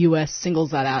 and the US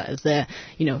singles that out as their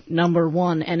number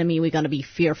one enemy we're going to be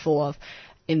fearful of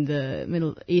in the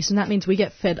Middle East, and that means we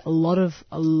get fed a lot of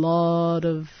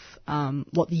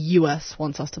what the US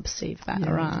wants us to perceive about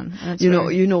Iran.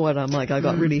 You know what I'm like. I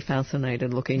got really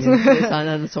fascinated looking into this,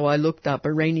 and so I looked up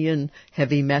Iranian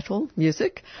heavy metal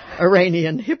music,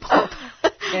 Iranian hip hop.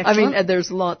 I mean,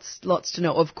 there's lots to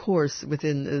know. Of course,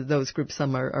 within those groups,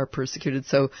 some are persecuted.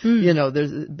 So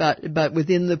there's but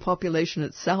within the population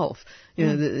itself,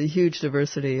 the huge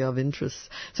diversity of interests.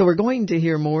 So we're going to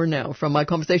hear more now from my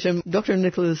conversation, Dr.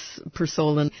 Nicholas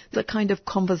Persol, and the kind of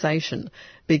conversation,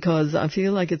 because I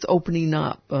feel like it's opening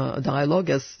up a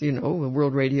dialogue, as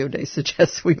World Radio Day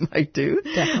suggests we might do.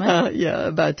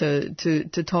 Definitely. But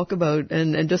to talk about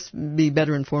and just be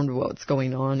better informed of what's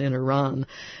going on in Iran.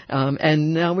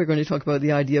 And now we're going to talk about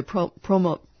the idea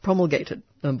promulgated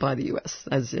by the U.S.,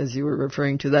 as you were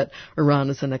referring to, that Iran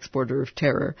is an exporter of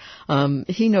terror.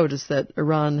 He noticed that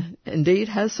Iran indeed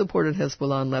has supported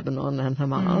Hezbollah in Lebanon and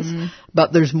Hamas,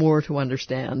 but there's more to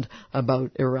understand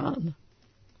about Iran.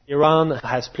 Iran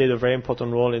has played a very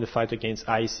important role in the fight against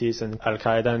ISIS and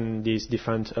Al-Qaeda and these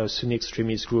different Sunni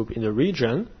extremist groups in the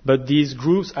region. But these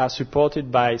groups are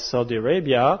supported by Saudi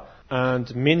Arabia,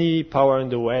 and many powers in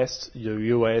the West, the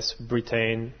US,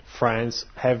 Britain, France,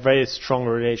 have very strong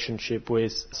relationship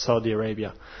with Saudi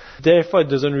Arabia. Therefore, it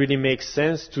doesn't really make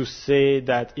sense to say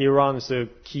that Iran is a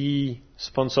key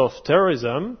sponsor of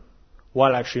terrorism,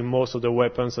 while actually most of the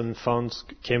weapons and funds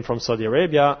came from Saudi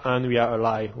Arabia, and we are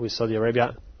allied with Saudi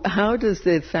Arabia. How does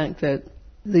the fact that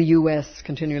the U.S.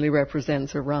 continually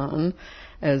represents Iran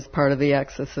as part of the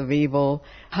axis of evil,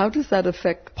 how does that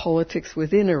affect politics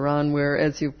within Iran, where,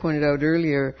 as you pointed out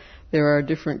earlier, there are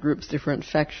different groups, different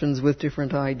factions with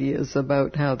different ideas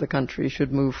about how the country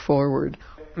should move forward?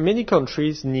 Many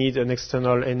countries need an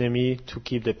external enemy to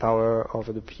keep the power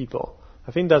over the people.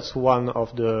 I think that's one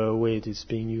of the ways it's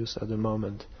being used at the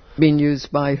moment. Being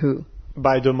used by who?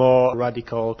 By the more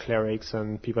radical clerics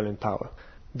and people in power.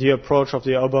 The approach of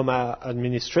the Obama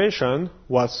administration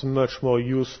was much more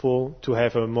useful to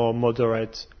have a more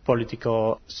moderate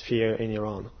political sphere in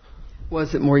Iran.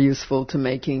 Was it more useful to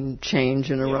making change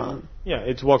in Iran? Yeah,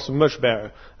 it works much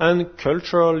better. And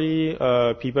culturally,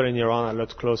 people in Iran are a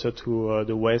lot closer to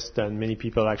the West than many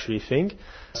people actually think.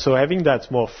 So having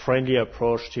that more friendly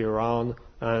approach to Iran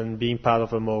and being part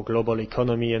of a more global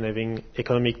economy and having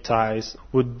economic ties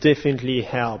would definitely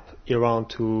help Iran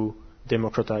to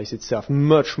democratize itself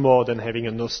much more than having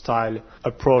a hostile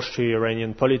approach to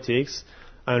Iranian politics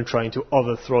and trying to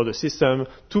overthrow the system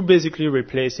to basically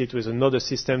replace it with another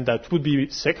system that would be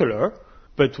secular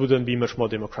but wouldn't be much more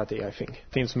democratic, I think.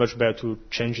 I think it's much better to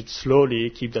change it slowly,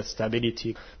 keep that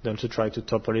stability, than to try to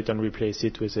topple it and replace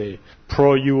it with a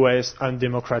pro-US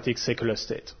undemocratic secular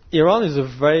state. Iran is a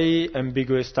very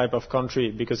ambiguous type of country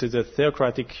because it's a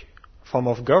theocratic form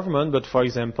of government, but for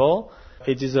example,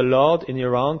 it is allowed in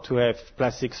Iran to have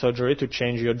plastic surgery to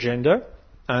change your gender.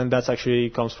 And that actually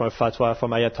comes from a fatwa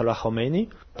from Ayatollah Khomeini.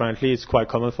 Apparently, it's quite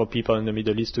common for people in the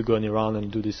Middle East to go in Iran and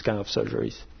do this kind of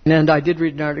surgeries. And I did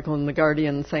read an article in The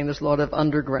Guardian saying there's a lot of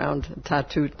underground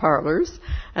tattooed parlors,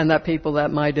 and that people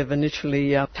that might have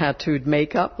initially tattooed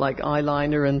makeup, like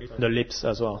eyeliner and the lips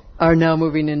as well, are now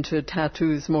moving into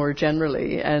tattoos more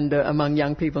generally. And among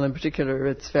young people in particular,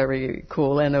 it's very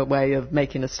cool and a way of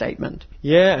making a statement.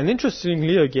 Yeah, and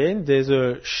interestingly, again, there's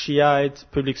a Shiite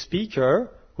public speaker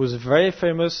who's very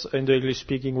famous in the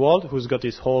English-speaking world, who's got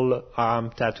his whole arm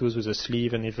tattoos with a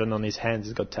sleeve, and even on his hands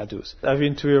he's got tattoos. I've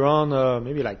been to Iran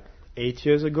maybe like 8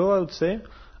 years ago, I would say.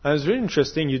 And it's really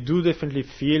interesting. You do definitely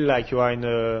feel like you are in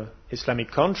an Islamic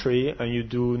country, and you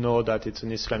do know that it's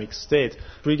an Islamic state.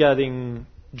 Regarding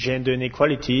gender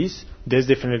inequalities, there's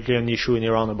definitely an issue in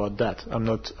Iran about that. I'm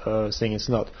not saying it's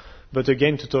not. But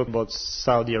again, to talk about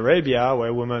Saudi Arabia,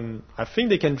 where women, I think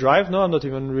they can drive now. I'm not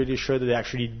even really sure that they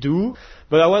actually do.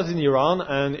 But I was in Iran,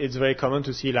 and it's very common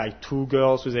to see like two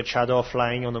girls with a chador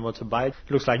flying on a motorbike.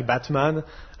 It looks like Batman,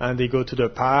 and they go to the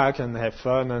park and have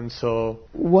fun, and so...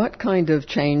 What kind of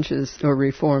changes or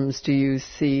reforms do you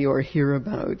see or hear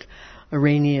about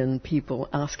Iranian people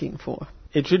asking for?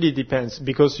 It really depends,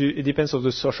 because it depends on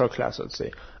the social class, I'd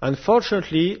say.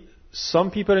 Unfortunately, some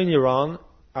people in Iran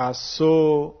are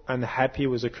so unhappy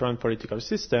with the current political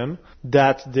system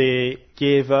that they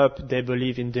gave up their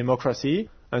belief in democracy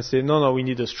and say, no, we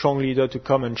need a strong leader to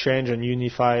come and change and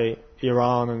unify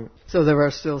Iran. So there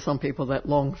are still some people that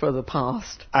long for the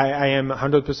past. I am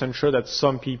 100% sure that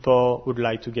some people would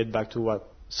like to get back to what.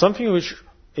 Something which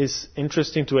is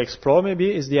interesting to explore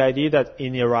maybe is the idea that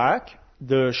in Iraq,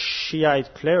 the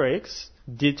Shiite clerics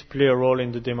did play a role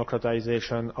in the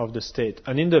democratization of the state.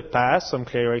 And in the past, some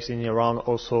clerics in Iran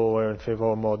also were in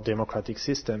favor of more democratic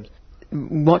systems.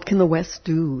 What can the West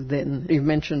do then? You've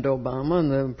mentioned Obama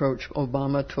and the approach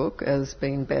Obama took as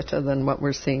being better than what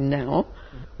we're seeing now.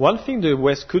 One thing the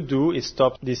West could do is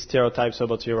stop these stereotypes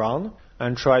about Iran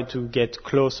and try to get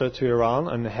closer to Iran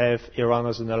and have Iran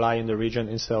as an ally in the region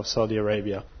instead of Saudi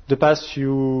Arabia. The past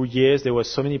few years, there were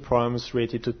so many problems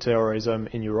related to terrorism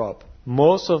in Europe.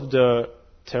 Most of the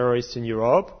terrorists in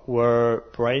Europe were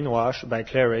brainwashed by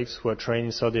clerics who were trained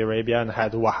in Saudi Arabia and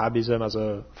had Wahhabism as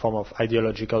a form of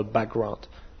ideological background.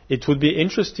 It would be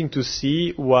interesting to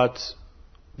see what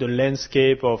the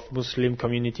landscape of Muslim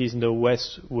communities in the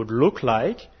West would look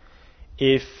like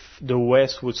if the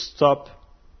West would stop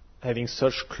having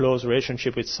such close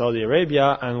relationship with Saudi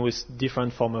Arabia and with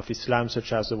different forms of Islam,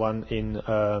 such as the one in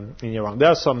Iran. There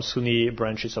are some Sunni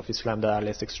branches of Islam that are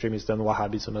less extremist than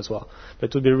Wahhabism as well. But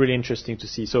it would be really interesting to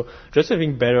see. So just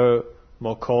having better,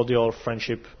 more cordial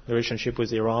relationship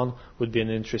with Iran would be an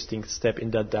interesting step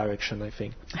in that direction, I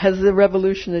think. Has the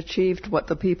revolution achieved what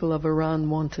the people of Iran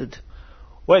wanted?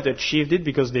 Well, it achieved it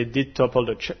because they did topple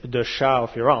the Shah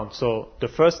of Iran. So the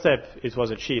first step, it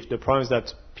was achieved. The problem is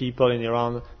that people in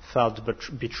Iran felt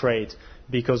betrayed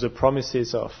because the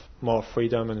promises of more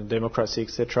freedom and democracy,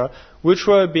 etc., which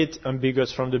were a bit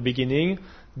ambiguous from the beginning,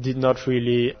 did not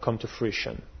really come to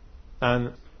fruition.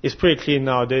 And it's pretty clear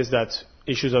nowadays that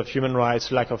issues of human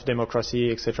rights, lack of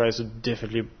democracy, etc., is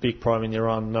definitely a big problem in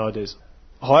Iran nowadays.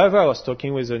 However, I was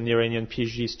talking with an Iranian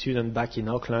PhD student back in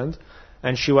Auckland,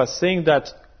 and she was saying that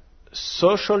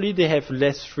socially they have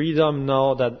less freedom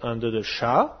now than under the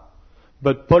Shah,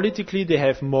 but politically they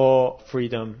have more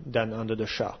freedom than under the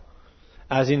Shah.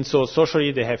 As in, so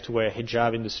socially they have to wear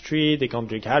hijab in the street, they can't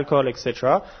drink alcohol,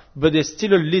 etc. But there's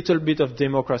still a little bit of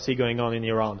democracy going on in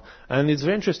Iran. And it's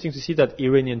very interesting to see that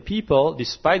Iranian people,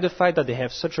 despite the fact that they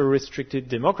have such a restricted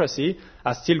democracy,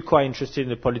 are still quite interested in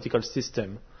the political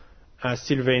system, are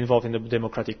still very involved in the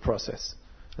democratic process.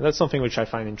 And that's something which I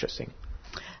find interesting.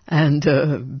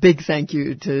 And big thank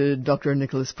you to Dr.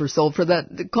 Nicholas Purcell for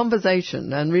that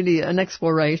conversation and really an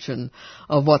exploration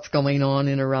of what's going on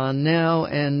in Iran now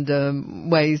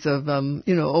and ways of,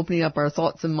 opening up our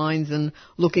thoughts and minds and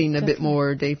looking a bit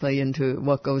more deeply into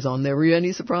what goes on there. Were there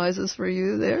any surprises for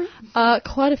you there?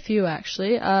 Quite a few,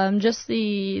 actually. Just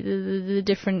the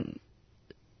different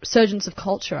resurgence of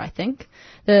culture, I think.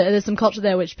 There's some culture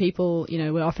there which people,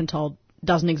 we're often told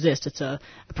doesn't exist. It's a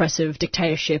oppressive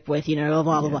dictatorship with, blah,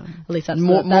 blah, blah. At least that's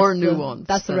more nuance.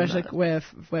 That's the rhetoric we're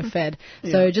fed.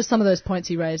 So just some of those points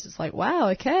he raised, it's like,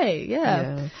 wow, okay,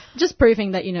 yeah. Just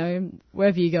proving that,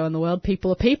 wherever you go in the world,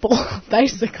 people are people,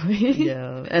 basically.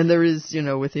 Yeah, and there is,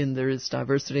 within there is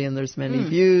diversity and there's many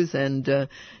views and,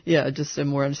 just a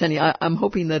more understanding. I'm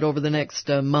hoping that over the next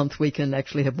month we can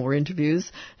actually have more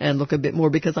interviews and look a bit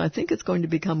more because I think it's going to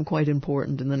become quite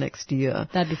important in the next year.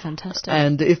 That'd be fantastic.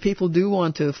 And if people do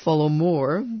want to follow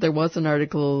more, there was an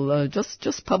article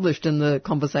just published in the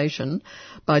Conversation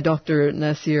by Dr.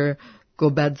 Nasir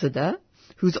Gobadzadeh,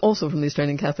 who's also from the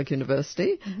Australian Catholic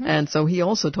University, and so he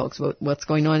also talks about what's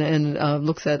going on and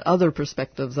looks at other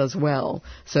perspectives as well.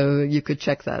 So you could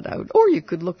check that out, or you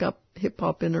could look up hip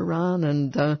hop in Iran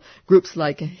and groups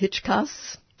like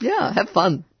Hitchcast. Yeah, have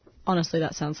fun. Honestly,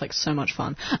 that sounds like so much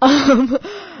fun.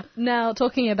 Now,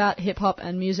 talking about hip hop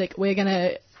and music, we're going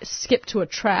to skip to a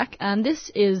track, and this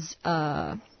is,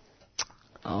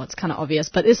 it's kind of obvious,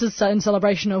 but this is in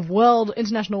celebration of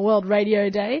International World Radio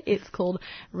Day. It's called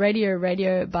Radio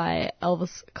by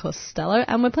Elvis Costello,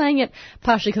 and we're playing it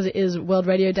partially because it is World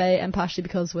Radio Day and partially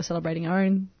because we're celebrating our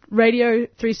own radio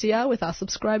 3CR with our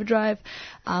subscriber drive,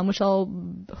 which I'll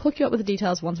hook you up with the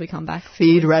details once we come back.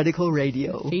 Feed Radical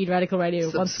Radio. Feed Radical Radio.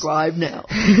 Subscribe now.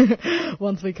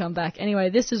 Once we come back.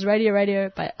 Anyway, this is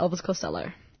Radio by Elvis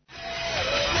Costello.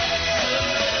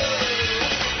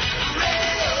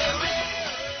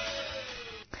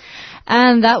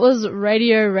 And that was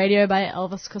Radio by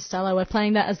Elvis Costello. We're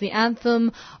playing that as the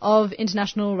anthem of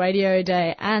International Radio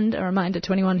Day. And a reminder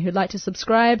to anyone who'd like to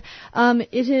subscribe,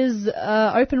 it is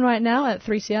open right now at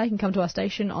 3CR. You can come to our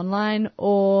station online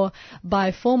or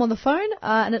by form on the phone.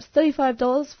 And it's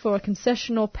 $35 for a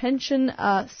concession or pension,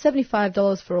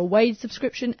 $75 for a wage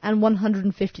subscription, and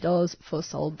 $150 for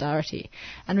solidarity.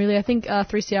 And really, I think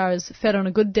 3CR is fed on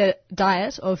a good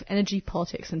diet of energy,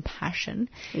 politics, and passion.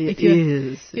 If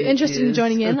you're interested in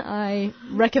joining in, I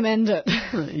recommend it.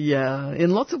 Yeah, in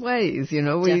lots of ways. We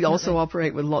Definitely. also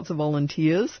operate with lots of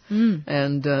volunteers,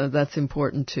 and that's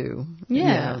important too.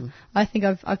 Yeah. I think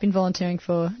I've been volunteering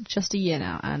for just a year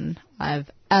now, and I've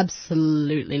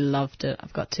absolutely loved it.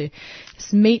 I've got to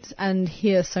meet and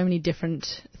hear so many different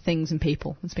things and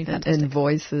people. It's been fantastic. And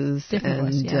voices. It's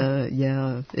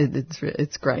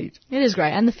great. It is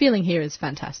great. And the feeling here is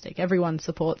fantastic. Everyone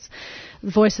supports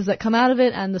the voices that come out of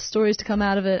it and the stories to come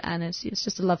out of it, and it's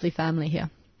just a lovely family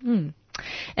here.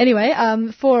 Anyway,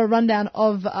 for a rundown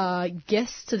of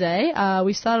guests today,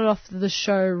 we started off the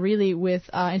show really with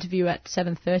our interview at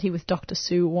 7:30 with Dr.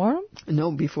 Sue Wareham.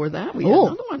 No, before that we had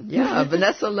another one. Yeah,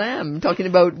 Vanessa Lam talking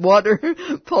about water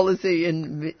policy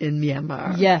in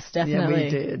Myanmar. Yes, definitely. Yeah, we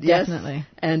did. Definitely. Yes,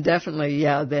 and definitely,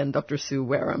 then Dr. Sue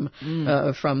Wareham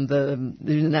from the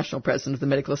National President of the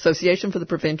Medical Association for the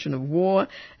Prevention of War,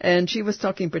 and she was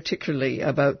talking particularly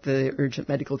about the urgent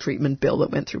medical treatment bill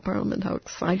that went through Parliament. How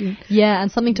exciting. Yeah,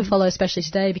 and something to follow, especially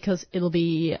today, because it'll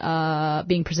be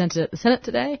being presented at the Senate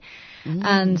today.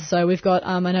 And so we've got,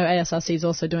 I know ASRC is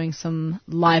also doing some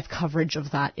live coverage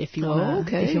of that if you want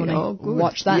to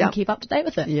watch that and keep up to date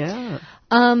with it. Yeah.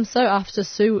 So after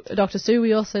Dr. Sue,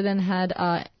 we also then had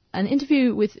an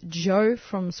interview with Joe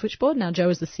from Switchboard. Now, Joe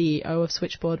is the CEO of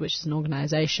Switchboard, which is an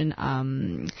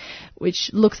organisation which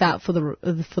looks out for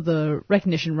the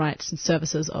recognition, rights and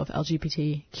services of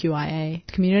LGBTQIA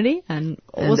community. And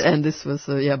this was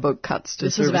about cuts to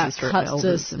services. This was about cuts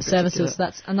to services.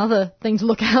 That's another thing to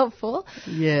look out for.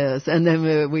 Yes, and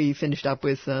then we finished up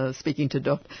with speaking to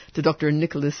Dr.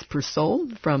 Nicholas Purcell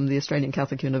from the Australian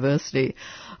Catholic University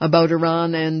about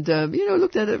Iran, and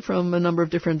looked at it from a number of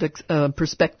different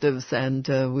perspectives. And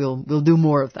we'll do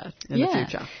more of that in the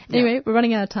future. Anyway, we're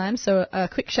running out of time, so a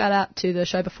quick shout out to the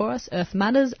show before us, Earth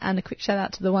Matters, and a quick shout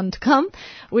out to the one to come,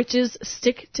 which is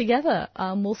Stick Together.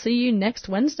 We'll see you next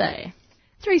Wednesday.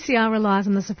 3CR relies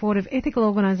on the support of ethical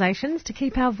organisations to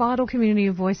keep our vital community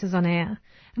of voices on air.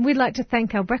 And we'd like to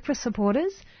thank our breakfast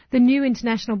supporters, the new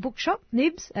international bookshop,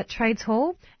 Nibs, at Trades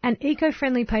Hall, and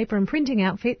eco-friendly paper and printing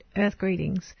outfit, Earth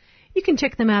Greetings. You can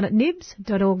check them out at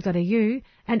nibs.org.au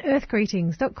and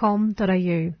earthgreetings.com.au.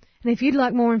 And if you'd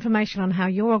like more information on how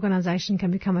your organisation can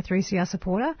become a 3CR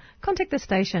supporter, contact the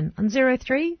station on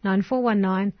 03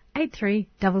 9419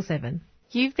 8377.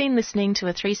 You've been listening to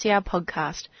a 3CR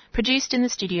podcast produced in the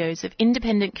studios of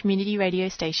independent community radio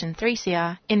station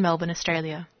 3CR in Melbourne,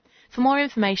 Australia. For more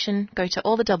information, go to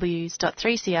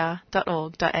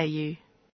allthews.3cr.org.au.